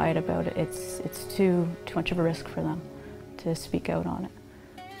be quiet about it. It's too much of a risk for them to speak out on it,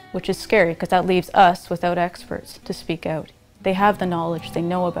 which is scary because that leaves us without experts to speak out. They have the knowledge, they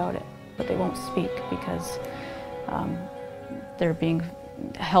know about it, but they won't speak because they're being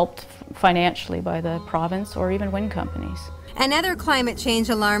helped financially by the province or even wind companies. Another climate change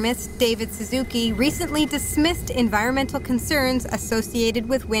alarmist, David Suzuki, recently dismissed environmental concerns associated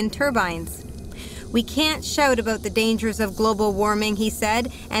with wind turbines. We can't shout about the dangers of global warming, he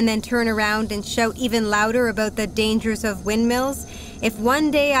said, and then turn around and shout even louder about the dangers of windmills. If one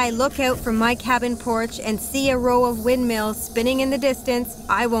day I look out from my cabin porch and see a row of windmills spinning in the distance,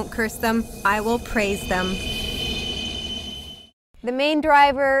 I won't curse them, I will praise them. The main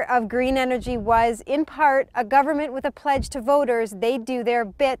driver of green energy was, in part, a government with a pledge to voters they'd do their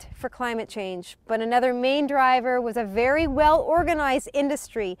bit for climate change. But another main driver was a very well-organized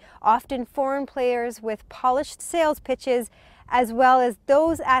industry, often foreign players with polished sales pitches, as well as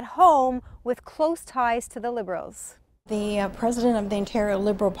those at home with close ties to the Liberals. The president of the Ontario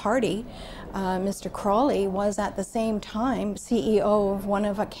Liberal Party, Mr. Crawley, was at the same time CEO of one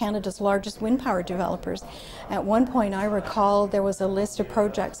of Canada's largest wind power developers. At one point, I recall there was a list of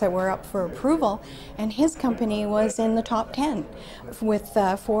projects that were up for approval, and his company was in the top 10 with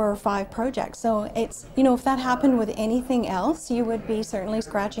 4 or 5 projects. So it's, you know, if that happened with anything else, you would be certainly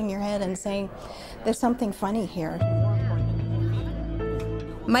scratching your head and saying, there's something funny here.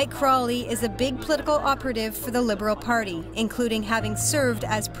 Mike Crawley is a big political operative for the Liberal Party, including having served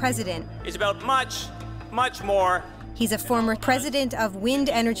as president. It's about much, much more. He's a former president of wind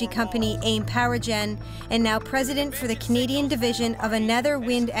energy company AIM PowerGen and now president for the Canadian division of another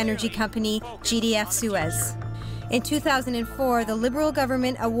wind energy company, GDF Suez. In 2004, the Liberal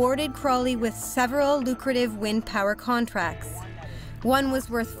government awarded Crawley with several lucrative wind power contracts. One was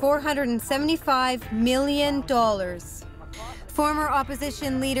worth $475 million. Former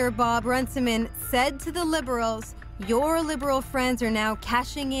opposition leader Bob Runciman said to the Liberals, "Your Liberal friends are now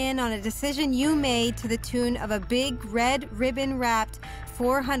cashing in on a decision you made to the tune of a big red ribbon-wrapped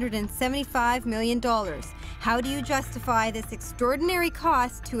 $475 million. How do you justify this extraordinary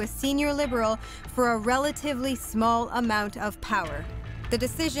cost to a senior Liberal for a relatively small amount of power?" The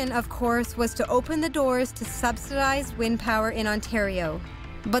decision, of course, was to open the doors to subsidized wind power in Ontario.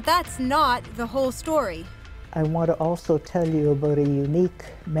 But that's not the whole story. I want to also tell you about a unique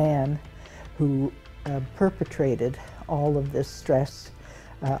man who perpetrated all of this stress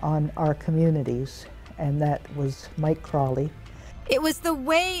on our communities, and that was Mike Crawley. It was the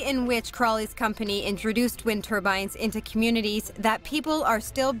way in which Crawley's company introduced wind turbines into communities that people are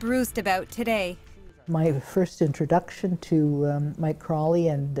still bruised about today. My first introduction to Mike Crawley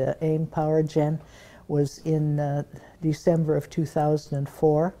and AIM PowerGen was in December of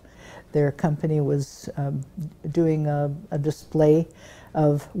 2004. Their company was doing a display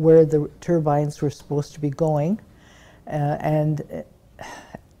of where the turbines were supposed to be going, and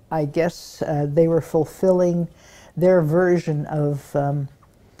I guess they were fulfilling their version of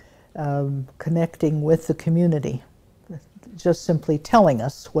connecting with the community, just simply telling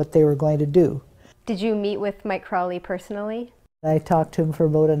us what they were going to do. Did you meet with Mike Crawley personally? I talked to him for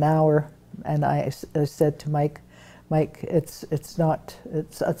about an hour, and I said to Mike, it's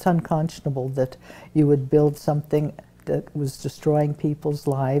unconscionable that you would build something that was destroying people's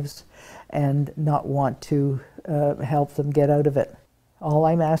lives and not want to help them get out of it. All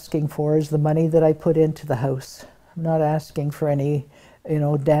I'm asking for is the money that I put into the house. I'm not asking for any,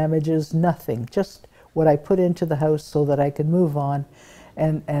 damages, nothing. Just what I put into the house so that I can move on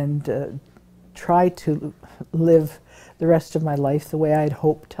and try to live the rest of my life the way I'd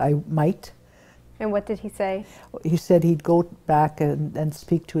hoped I might. And what did he say? He said he'd go back and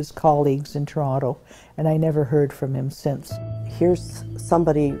speak to his colleagues in Toronto, and I never heard from him since. Here's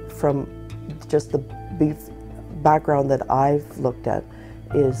somebody from just the background that I've looked at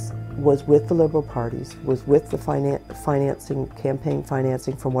was with the Liberal parties, was with the campaign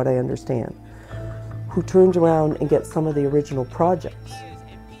financing from what I understand, who turns around and gets some of the original projects.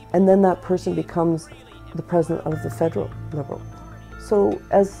 And then that person becomes the president of the federal Liberal. So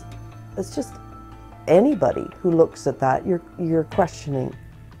as just anybody who looks at that, you're questioning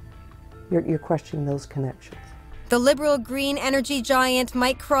those connections. The Liberal green energy giant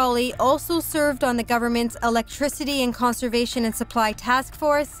Mike Crawley also served on the government's Electricity and Conservation and Supply Task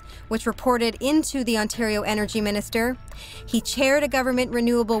Force, which reported into the Ontario Energy Minister. He chaired a government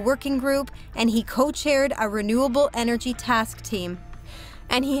renewable working group, and he co-chaired a renewable energy task team.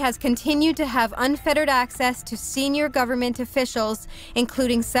 And he has continued to have unfettered access to senior government officials,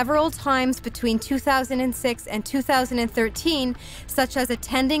 including several times between 2006 and 2013, such as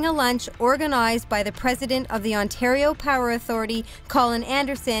attending a lunch organized by the president of the Ontario Power Authority, Colin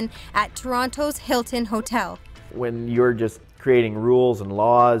Anderson, at Toronto's Hilton Hotel. When you're just creating rules and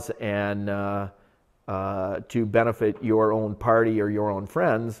laws and to benefit your own party or your own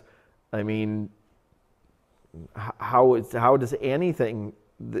friends, I mean, how does anything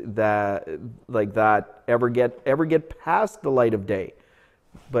like that ever get past the light of day?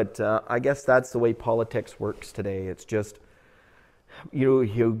 But I guess that's the way politics works today. It's just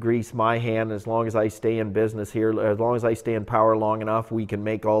you grease my hand. As long as I stay in business here, as long as I stay in power long enough, we can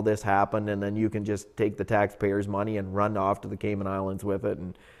make all this happen, and then you can just take the taxpayers' money and run off to the Cayman Islands with it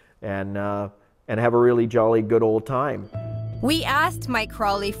and have a really jolly good old time. We asked Mike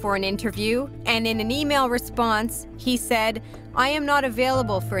Crawley for an interview, and in an email response, he said, "I am not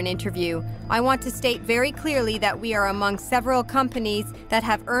available for an interview. I want to state very clearly that we are among several companies that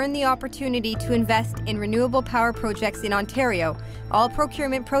have earned the opportunity to invest in renewable power projects in Ontario. All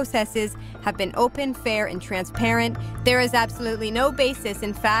procurement processes have been open, fair, and transparent. There is absolutely no basis,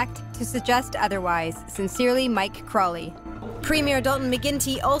 in fact, to suggest otherwise. Sincerely, Mike Crawley." Premier Dalton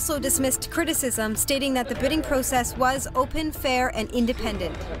McGuinty also dismissed criticism, stating that the bidding process was open, fair, and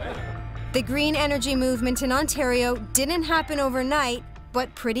independent. The green energy movement in Ontario didn't happen overnight,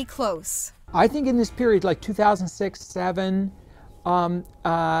 but pretty close. I think in this period, like 2006-07,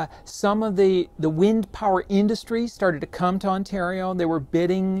 some of the wind power industry started to come to Ontario. They were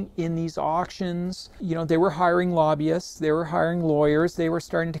bidding in these auctions. You know, they were hiring lobbyists, they were hiring lawyers, they were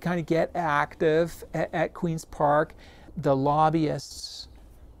starting to kind of get active at Queen's Park. The lobbyists,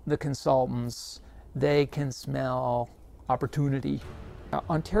 the consultants, they can smell opportunity.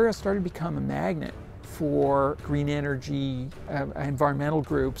 Ontario started to become a magnet for green energy environmental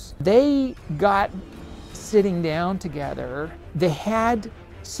groups. They got sitting down together. They had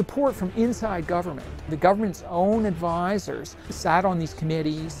support from inside government. The government's own advisors sat on these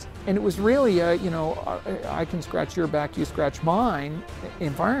committees, and it was really a, I can scratch your back, you scratch mine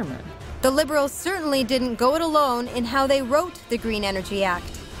environment. The Liberals certainly didn't go it alone in how they wrote the Green Energy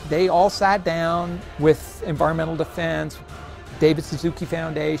Act. They all sat down with Environmental Defence, David Suzuki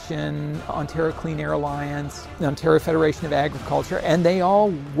Foundation, Ontario Clean Air Alliance, the Ontario Federation of Agriculture, and they all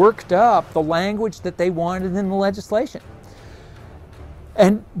worked up the language that they wanted in the legislation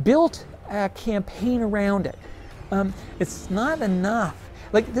and built a campaign around it. It's not enough.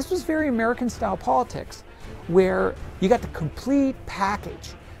 Like, this was very American-style politics, where you got the complete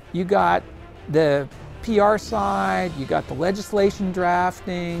package. You got the PR side, you got the legislation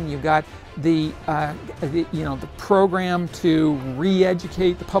drafting, you got the program to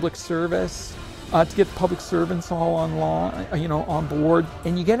re-educate the public service, to get the public servants all on board,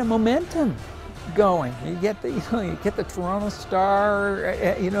 and you get a momentum going. You get the Toronto Star,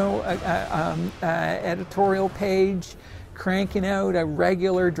 editorial page cranking out a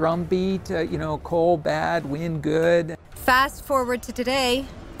regular drumbeat, cold, bad, wind, good. Fast forward to today,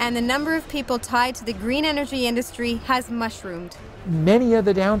 and the number of people tied to the green energy industry has mushroomed. Many of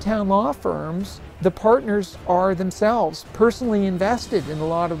the downtown law firms, the partners are themselves personally invested in a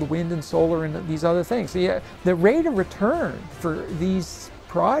lot of the wind and solar and these other things. The rate of return for these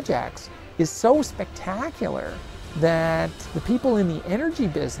projects is so spectacular that the people in the energy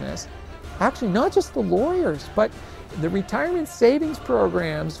business, actually not just the lawyers, but the retirement savings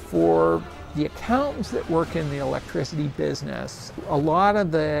programs for the accountants that work in the electricity business, a lot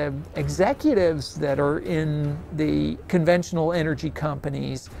of the executives that are in the conventional energy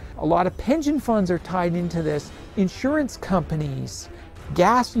companies, a lot of pension funds are tied into this, insurance companies,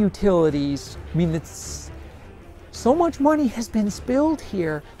 gas utilities. I mean, it's so much money has been spilled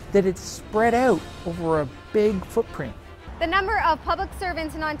here that it's spread out over a big footprint. The number of public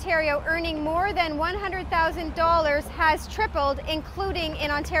servants in Ontario earning more than $100,000 has tripled, including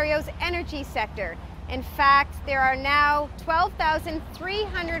in Ontario's energy sector. In fact, there are now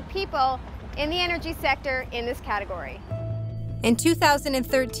 12,300 people in the energy sector in this category. In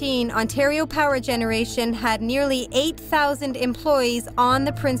 2013, Ontario Power Generation had nearly 8,000 employees on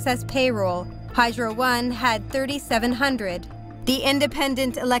the Princess payroll. Hydro One had 3,700. The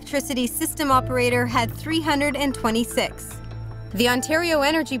Independent Electricity System Operator had 326. The Ontario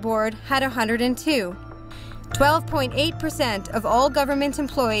Energy Board had 102. 12.8% of all government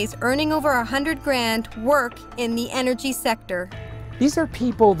employees earning over $100,000 work in the energy sector. These are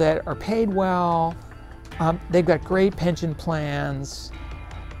people that are paid well, they've got great pension plans,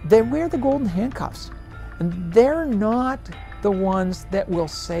 they wear the golden handcuffs, and they're not the ones that will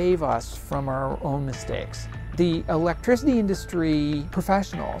save us from our own mistakes. The electricity industry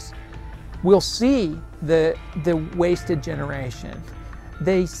professionals will see the wasted generation.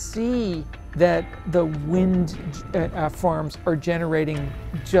 They see that the wind farms are generating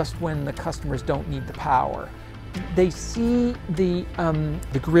just when the customers don't need the power. They see the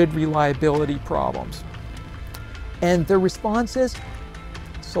grid reliability problems. And their response is,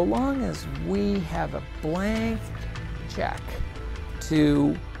 so long as we have a blank check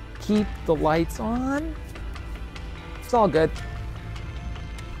to keep the lights on, it's all good.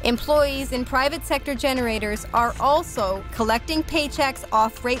 Employees in private sector generators are also collecting paychecks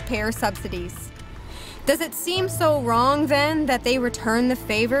off ratepayer subsidies. Does it seem so wrong then that they return the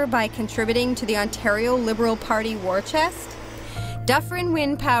favor by contributing to the Ontario Liberal Party war chest? Dufferin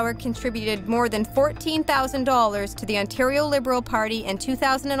Wind Power contributed more than $14,000 to the Ontario Liberal Party in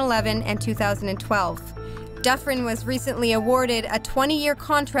 2011 and 2012. Dufferin was recently awarded a 20-year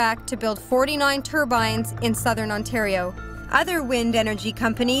contract to build 49 turbines in southern Ontario. Other wind energy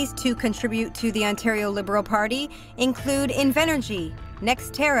companies to contribute to the Ontario Liberal Party include Invenergy,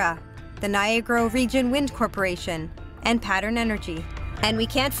 NextEra, the Niagara Region Wind Corporation, and Pattern Energy. And we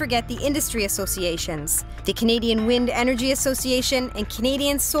can't forget the industry associations. The Canadian Wind Energy Association and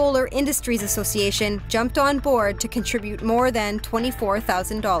Canadian Solar Industries Association jumped on board to contribute more than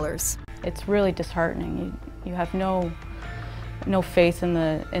 $24,000. It's really disheartening. You have no faith in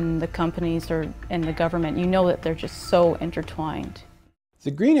the companies or in the government. You know that they're just so intertwined.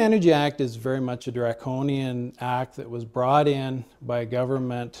 The Green Energy Act is very much a draconian act that was brought in by a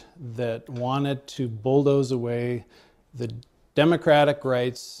government that wanted to bulldoze away the democratic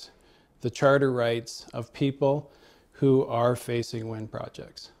rights, the charter rights of people who are facing wind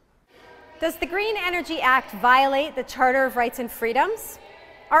projects. Does the Green Energy Act violate the Charter of Rights and Freedoms?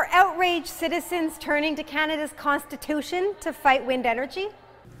 Are outraged citizens turning to Canada's Constitution to fight wind energy?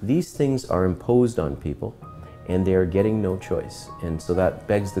 These things are imposed on people and they are getting no choice. And so that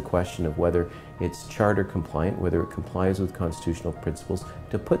begs the question of whether it's charter compliant, whether it complies with constitutional principles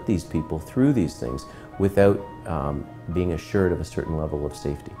to put these people through these things without being assured of a certain level of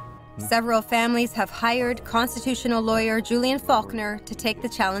safety. Several families have hired constitutional lawyer Julian Faulkner to take the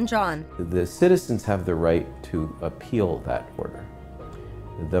challenge on. The citizens have the right to appeal that order.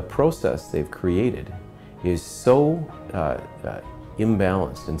 The process they've created is so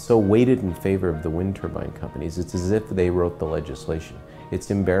imbalanced and so weighted in favor of the wind turbine companies, it's as if they wrote the legislation.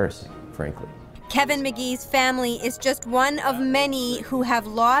 It's embarrassing, frankly. Kevin McGee's family is just one of many who have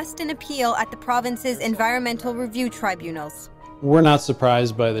lost an appeal at the province's environmental review tribunals. We're not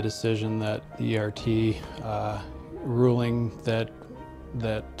surprised by the decision that the ERT ruling that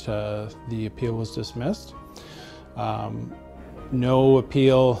the appeal was dismissed. No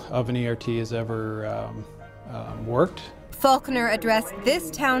appeal of an ERT has ever worked. Faulkner addressed this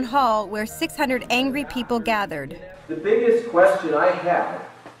town hall where 600 angry people gathered. The biggest question I have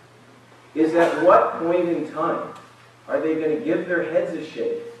is at what point in time are they going to give their heads a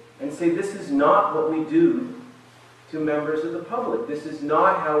shake and say this is not what we do to members of the public. This is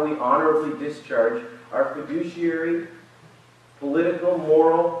not how we honorably discharge our fiduciary, political,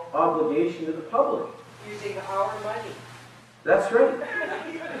 moral obligation to the public. Using our money. That's right.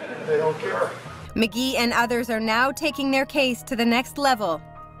 They don't care. McGee and others are now taking their case to the next level,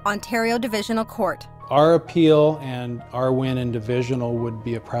 Ontario Divisional Court. Our appeal and our win in divisional would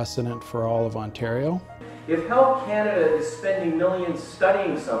be a precedent for all of Ontario. If Health Canada is spending millions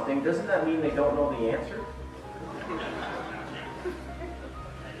studying something, doesn't that mean they don't know the answer?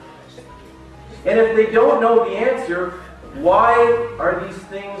 And if they don't know the answer, why are these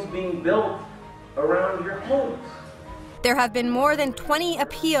things being built around your homes? There have been more than 20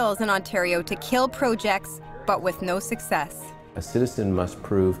 appeals in Ontario to kill projects, but with no success. A citizen must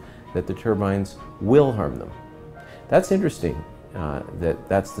prove that the turbines will harm them. That's interesting,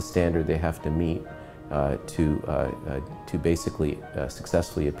 that's the standard they have to meet to basically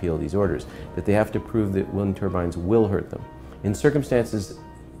successfully appeal these orders, that they have to prove that wind turbines will hurt them. In circumstances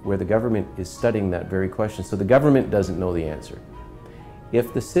where the government is studying that very question, so the government doesn't know the answer.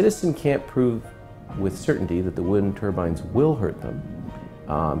 If the citizen can't prove with certainty that the wind turbines will hurt them,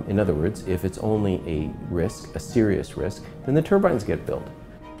 in other words, if it's only a risk, a serious risk, then the turbines get built.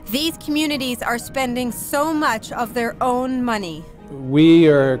 These communities are spending so much of their own money. We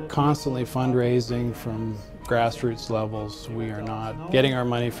are constantly fundraising from grassroots levels. We are not getting our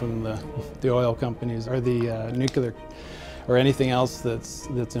money from the oil companies or the nuclear or anything else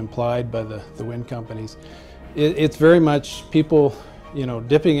that's implied by the wind companies. It's very much people, you know,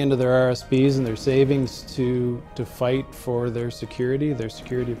 dipping into their RSPs and their savings to fight for their security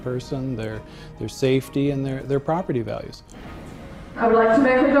person, their safety, and their property values. I would like to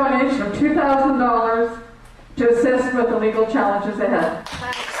make a donation of $2,000 to assist with the legal challenges ahead.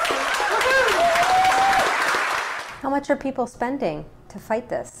 How much are people spending to fight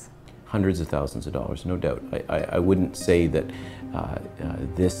this? Hundreds of thousands of dollars, no doubt. I wouldn't say that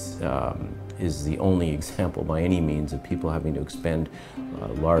this is the only example by any means of people having to expend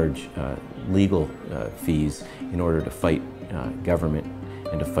large legal fees in order to fight government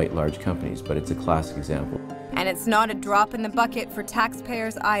and to fight large companies, but it's a classic example. And it's not a drop in the bucket for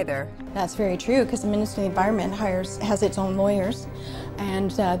taxpayers either. That's very true, because the Ministry of the Environment has its own lawyers,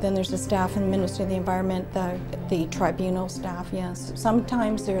 and then there's the staff in the Ministry of the Environment, the tribunal staff, yes.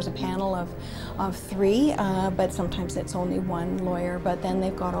 Sometimes there's a panel of three, but sometimes it's only one lawyer, but then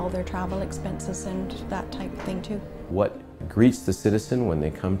they've got all their travel expenses and that type of thing too. What greets the citizen when they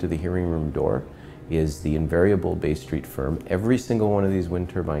come to the hearing room door is the invariable Bay Street firm. Every single one of these wind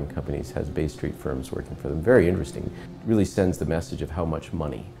turbine companies has Bay Street firms working for them. Very interesting. Really sends the message of how much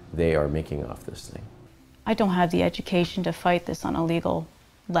money they are making off this thing. I don't have the education to fight this on a legal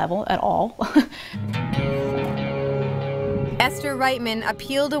level at all. Esther Reitman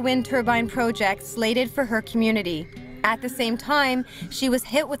appealed a wind turbine project slated for her community. At the same time, she was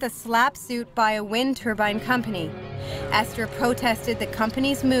hit with a slap suit by a wind turbine company. Esther protested the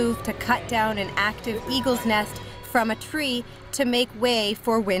company's move to cut down an active eagle's nest from a tree to make way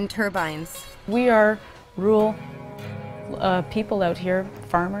for wind turbines. We are rural people out here,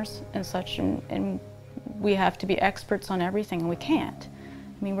 farmers and such, and we have to be experts on everything, and we can't.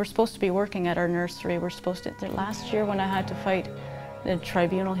 I mean, we're supposed to be working at our nursery. We're supposed to, last year when I had to fight the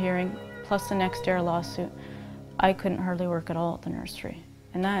tribunal hearing, plus the NextEra lawsuit, I couldn't hardly work at all at the nursery.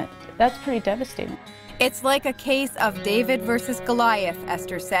 And that's pretty devastating. It's like a case of David versus Goliath,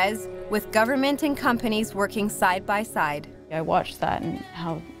 Esther says, with government and companies working side by side. I watched that, and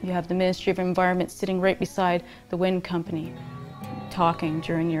how you have the Ministry of Environment sitting right beside the wind company, talking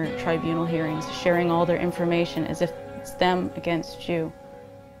during your tribunal hearings, sharing all their information as if it's them against you.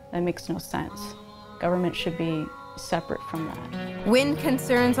 That makes no sense. Government should be separate from that. Wind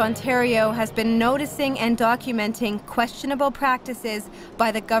Concerns Ontario has been noticing and documenting questionable practices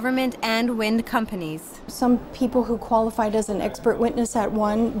by the government and wind companies. Some people who qualified as an expert witness at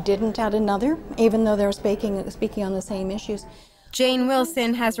one didn't at another, even though they're speaking on the same issues. Jane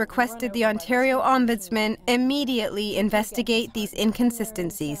Wilson has requested the Ontario Ombudsman immediately investigate these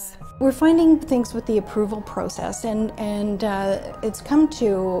inconsistencies. We're finding things with the approval process, and it's come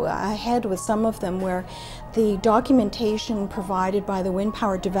to a head with some of them where the documentation provided by the wind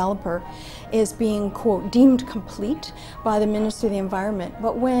power developer is being, quote, deemed complete by the Ministry of the Environment.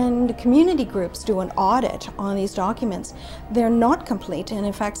 But when the community groups do an audit on these documents, they're not complete, and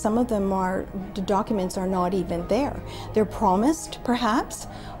in fact some of them the documents are not even there. They're promised, perhaps,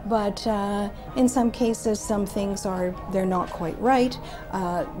 but in some cases some things they're not quite right.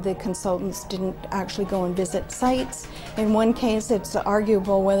 The consultants didn't actually go and visit sites. In one case it's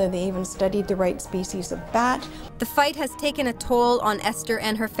arguable whether they even studied the right species of bat. The fight has taken a toll on Esther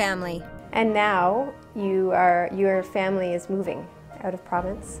and her family. And now your family is moving out of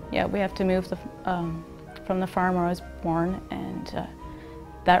province? Yeah, we have to move from the farm where I was born, and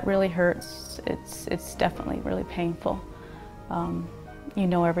that really hurts. It's definitely really painful. You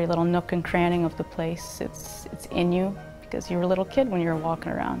know every little nook and cranny of the place. It's in you because you were a little kid when you were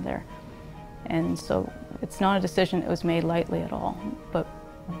walking around there. And so it's not a decision that was made lightly at all. But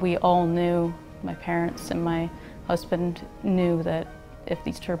we all knew, my parents and my husband knew that if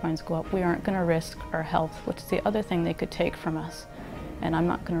these turbines go up, we aren't going to risk our health, which is the other thing they could take from us. And I'm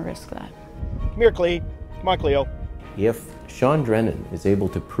not going to risk that. Come here, Clee. Come on, Cleo. If Sean Drennan is able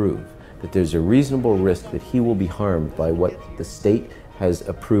to prove that there's a reasonable risk that he will be harmed by what the state has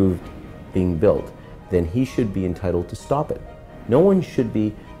approved being built, then he should be entitled to stop it. No one should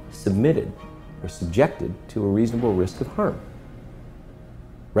be submitted or subjected to a reasonable risk of harm.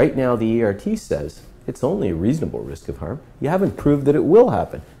 Right now, the ERT says It's only a reasonable risk of harm. You haven't proved that it will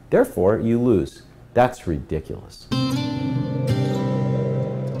happen. Therefore, you lose. That's ridiculous.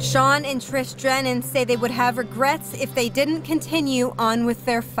 Sean and Trish Drennan say they would have regrets if they didn't continue on with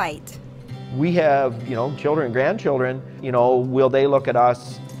their fight. We have, children and grandchildren, will they look at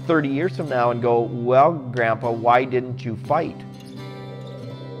us 30 years from now and go, well, Grandpa, why didn't you fight?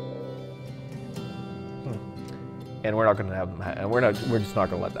 And we're not going to have them, and we're just not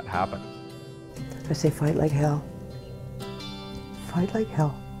going to let that happen. I say fight like hell. Fight like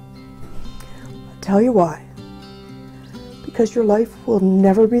hell. I'll tell you why. Because your life will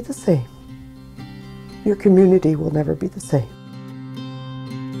never be the same. Your community will never be the same.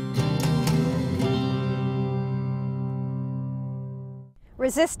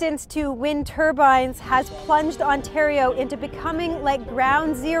 Resistance to wind turbines has plunged Ontario into becoming like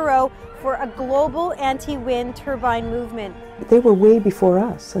ground zero for a global anti-wind turbine movement. They were way before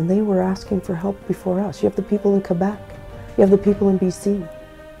us, and they were asking for help before us. You have the people in Quebec. You have the people in BC. You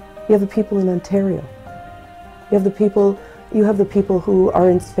have the people in Ontario. You have the people who are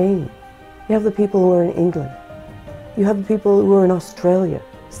in Spain. You have the people who are in England. You have the people who are in Australia.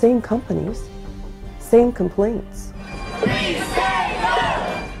 Same companies, same complaints.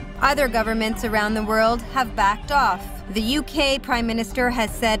 Other governments around the world have backed off. The UK Prime Minister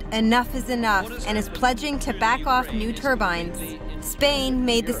has said enough is enough and is pledging to back off new turbines. Spain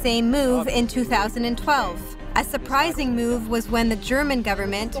made the same move in 2012. A surprising move was when the German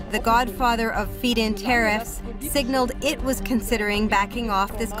government, the godfather of feed-in tariffs, signaled it was considering backing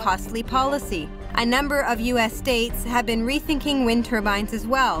off this costly policy. A number of U.S. states have been rethinking wind turbines as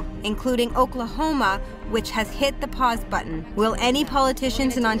well, including Oklahoma, which has hit the pause button. Will any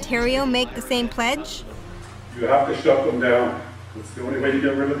politicians in Ontario make the same pledge? You have to shut them down. That's the only way to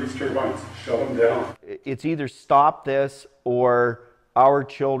get rid of these turbines. Shut them down. It's either stop this or our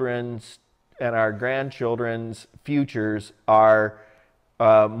children's and our grandchildren's futures are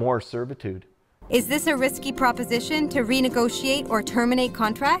more servitude. Is this a risky proposition to renegotiate or terminate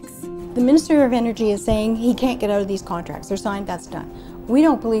contracts? The Minister of Energy is saying he can't get out of these contracts. They're signed, that's done. We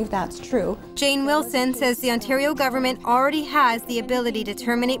don't believe that's true. Jane Wilson says the Ontario government already has the ability to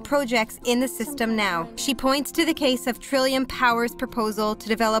terminate projects in the system now. She points to the case of Trillium Power's proposal to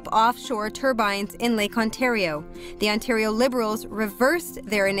develop offshore turbines in Lake Ontario. The Ontario Liberals reversed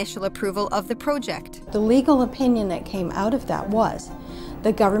their initial approval of the project. The legal opinion that came out of that was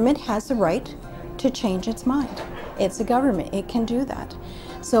the government has the right to change its mind. It's a government, it can do that.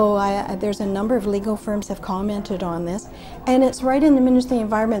 So there's a number of legal firms have commented on this, and it's right in the Ministry of the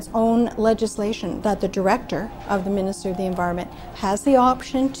Environment's own legislation that the director of the Ministry of the Environment has the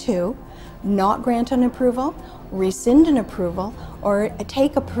option to not grant an approval, rescind an approval, or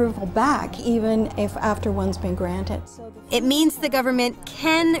take approval back even if after one's been granted. It means the government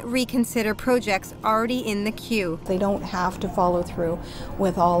can reconsider projects already in the queue. They don't have to follow through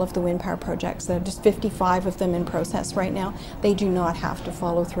with all of the wind power projects. There are just 55 of them in process right now. They do not have to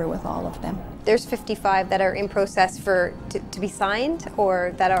follow through with all of them. There's 55 that are in process to be signed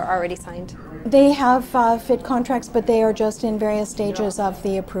or that are already signed? They have FIT contracts, but they are just in various stages of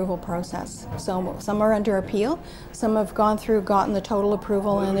the approval process. So some are under appeal, some have gone through, gotten the total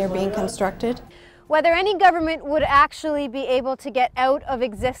approval, and they're being constructed. Whether any government would actually be able to get out of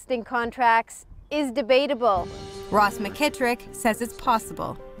existing contracts is debatable. Ross McKittrick says it's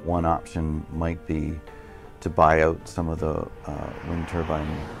possible. One option might be to buy out some of the wind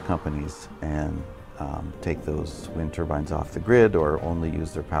turbine companies and take those wind turbines off the grid or only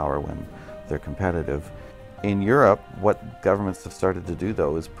use their power when they're competitive. In Europe, what governments have started to do,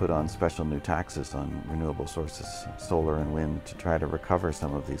 though, is put on special new taxes on renewable sources, solar and wind, to try to recover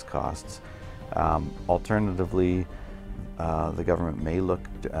some of these costs. Alternatively, the government may look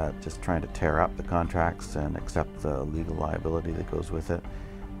at just trying to tear up the contracts and accept the legal liability that goes with it,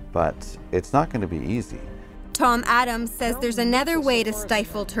 but it's not going to be easy. Tom Adams says there's another way to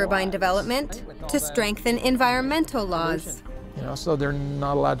stifle turbine development, to strengthen environmental laws. So they're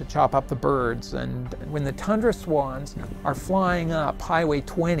not allowed to chop up the birds. And when the tundra swans are flying up Highway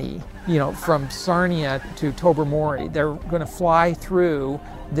 20, from Sarnia to Tobermory, they're going to fly through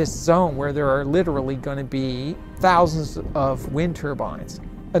this zone where there are literally going to be thousands of wind turbines.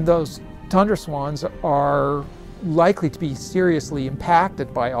 And those tundra swans are likely to be seriously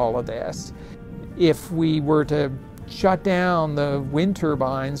impacted by all of this. If we were to shut down the wind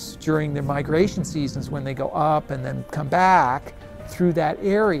turbines during the migration seasons when they go up and then come back through that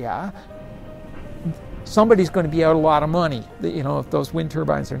area, somebody's going to be out a lot of money. If those wind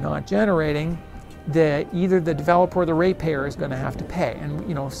turbines are not generating, either the developer or the ratepayer is going to have to pay.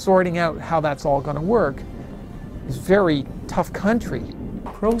 And sorting out how that's all going to work is very tough country. The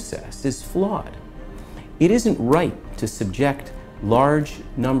process is flawed. It isn't right to subject large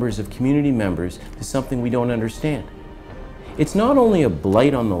numbers of community members to something we don't understand. It's not only a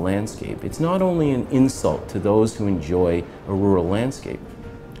blight on the landscape, it's not only an insult to those who enjoy a rural landscape,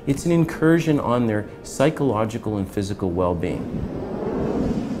 it's an incursion on their psychological and physical well-being.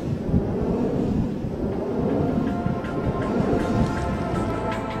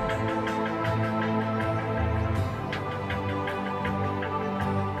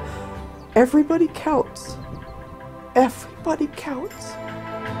 Everybody counts. Everybody counts.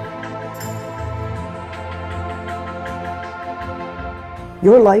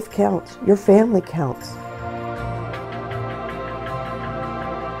 Your life counts. Your family counts.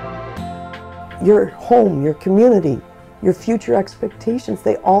 Your home, your community, your future expectations,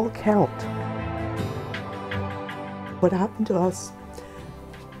 they all count. What happened to us,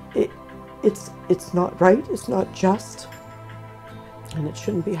 it's not right, it's not just, and it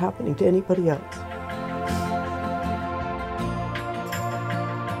shouldn't be happening to anybody else.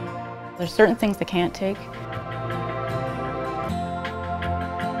 There's certain things they can't take.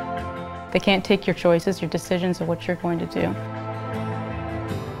 They can't take your choices, your decisions of what you're going to do.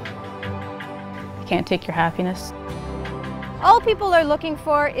 They can't take your happiness. All people are looking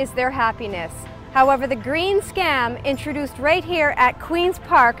for is their happiness. However, the green scam introduced right here at Queen's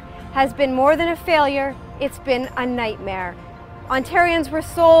Park has been more than a failure, it's been a nightmare. Ontarians were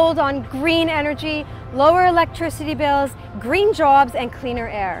sold on green energy, lower electricity bills, green jobs, and cleaner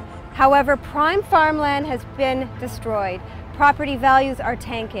air. However, prime farmland has been destroyed. Property values are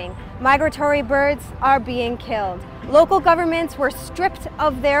tanking. Migratory birds are being killed. Local governments were stripped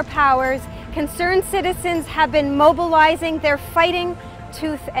of their powers. Concerned citizens have been mobilizing. They're fighting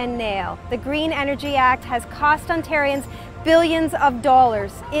tooth and nail. The Green Energy Act has cost Ontarians billions of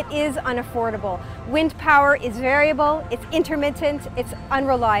dollars. It is unaffordable. Wind power is variable, it's intermittent, it's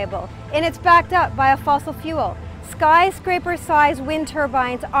unreliable, and it's backed up by a fossil fuel. Skyscraper-sized wind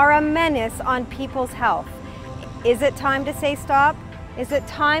turbines are a menace on people's health. Is it time to say stop? Is it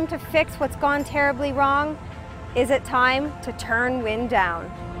time to fix what's gone terribly wrong? Is it time to turn wind down?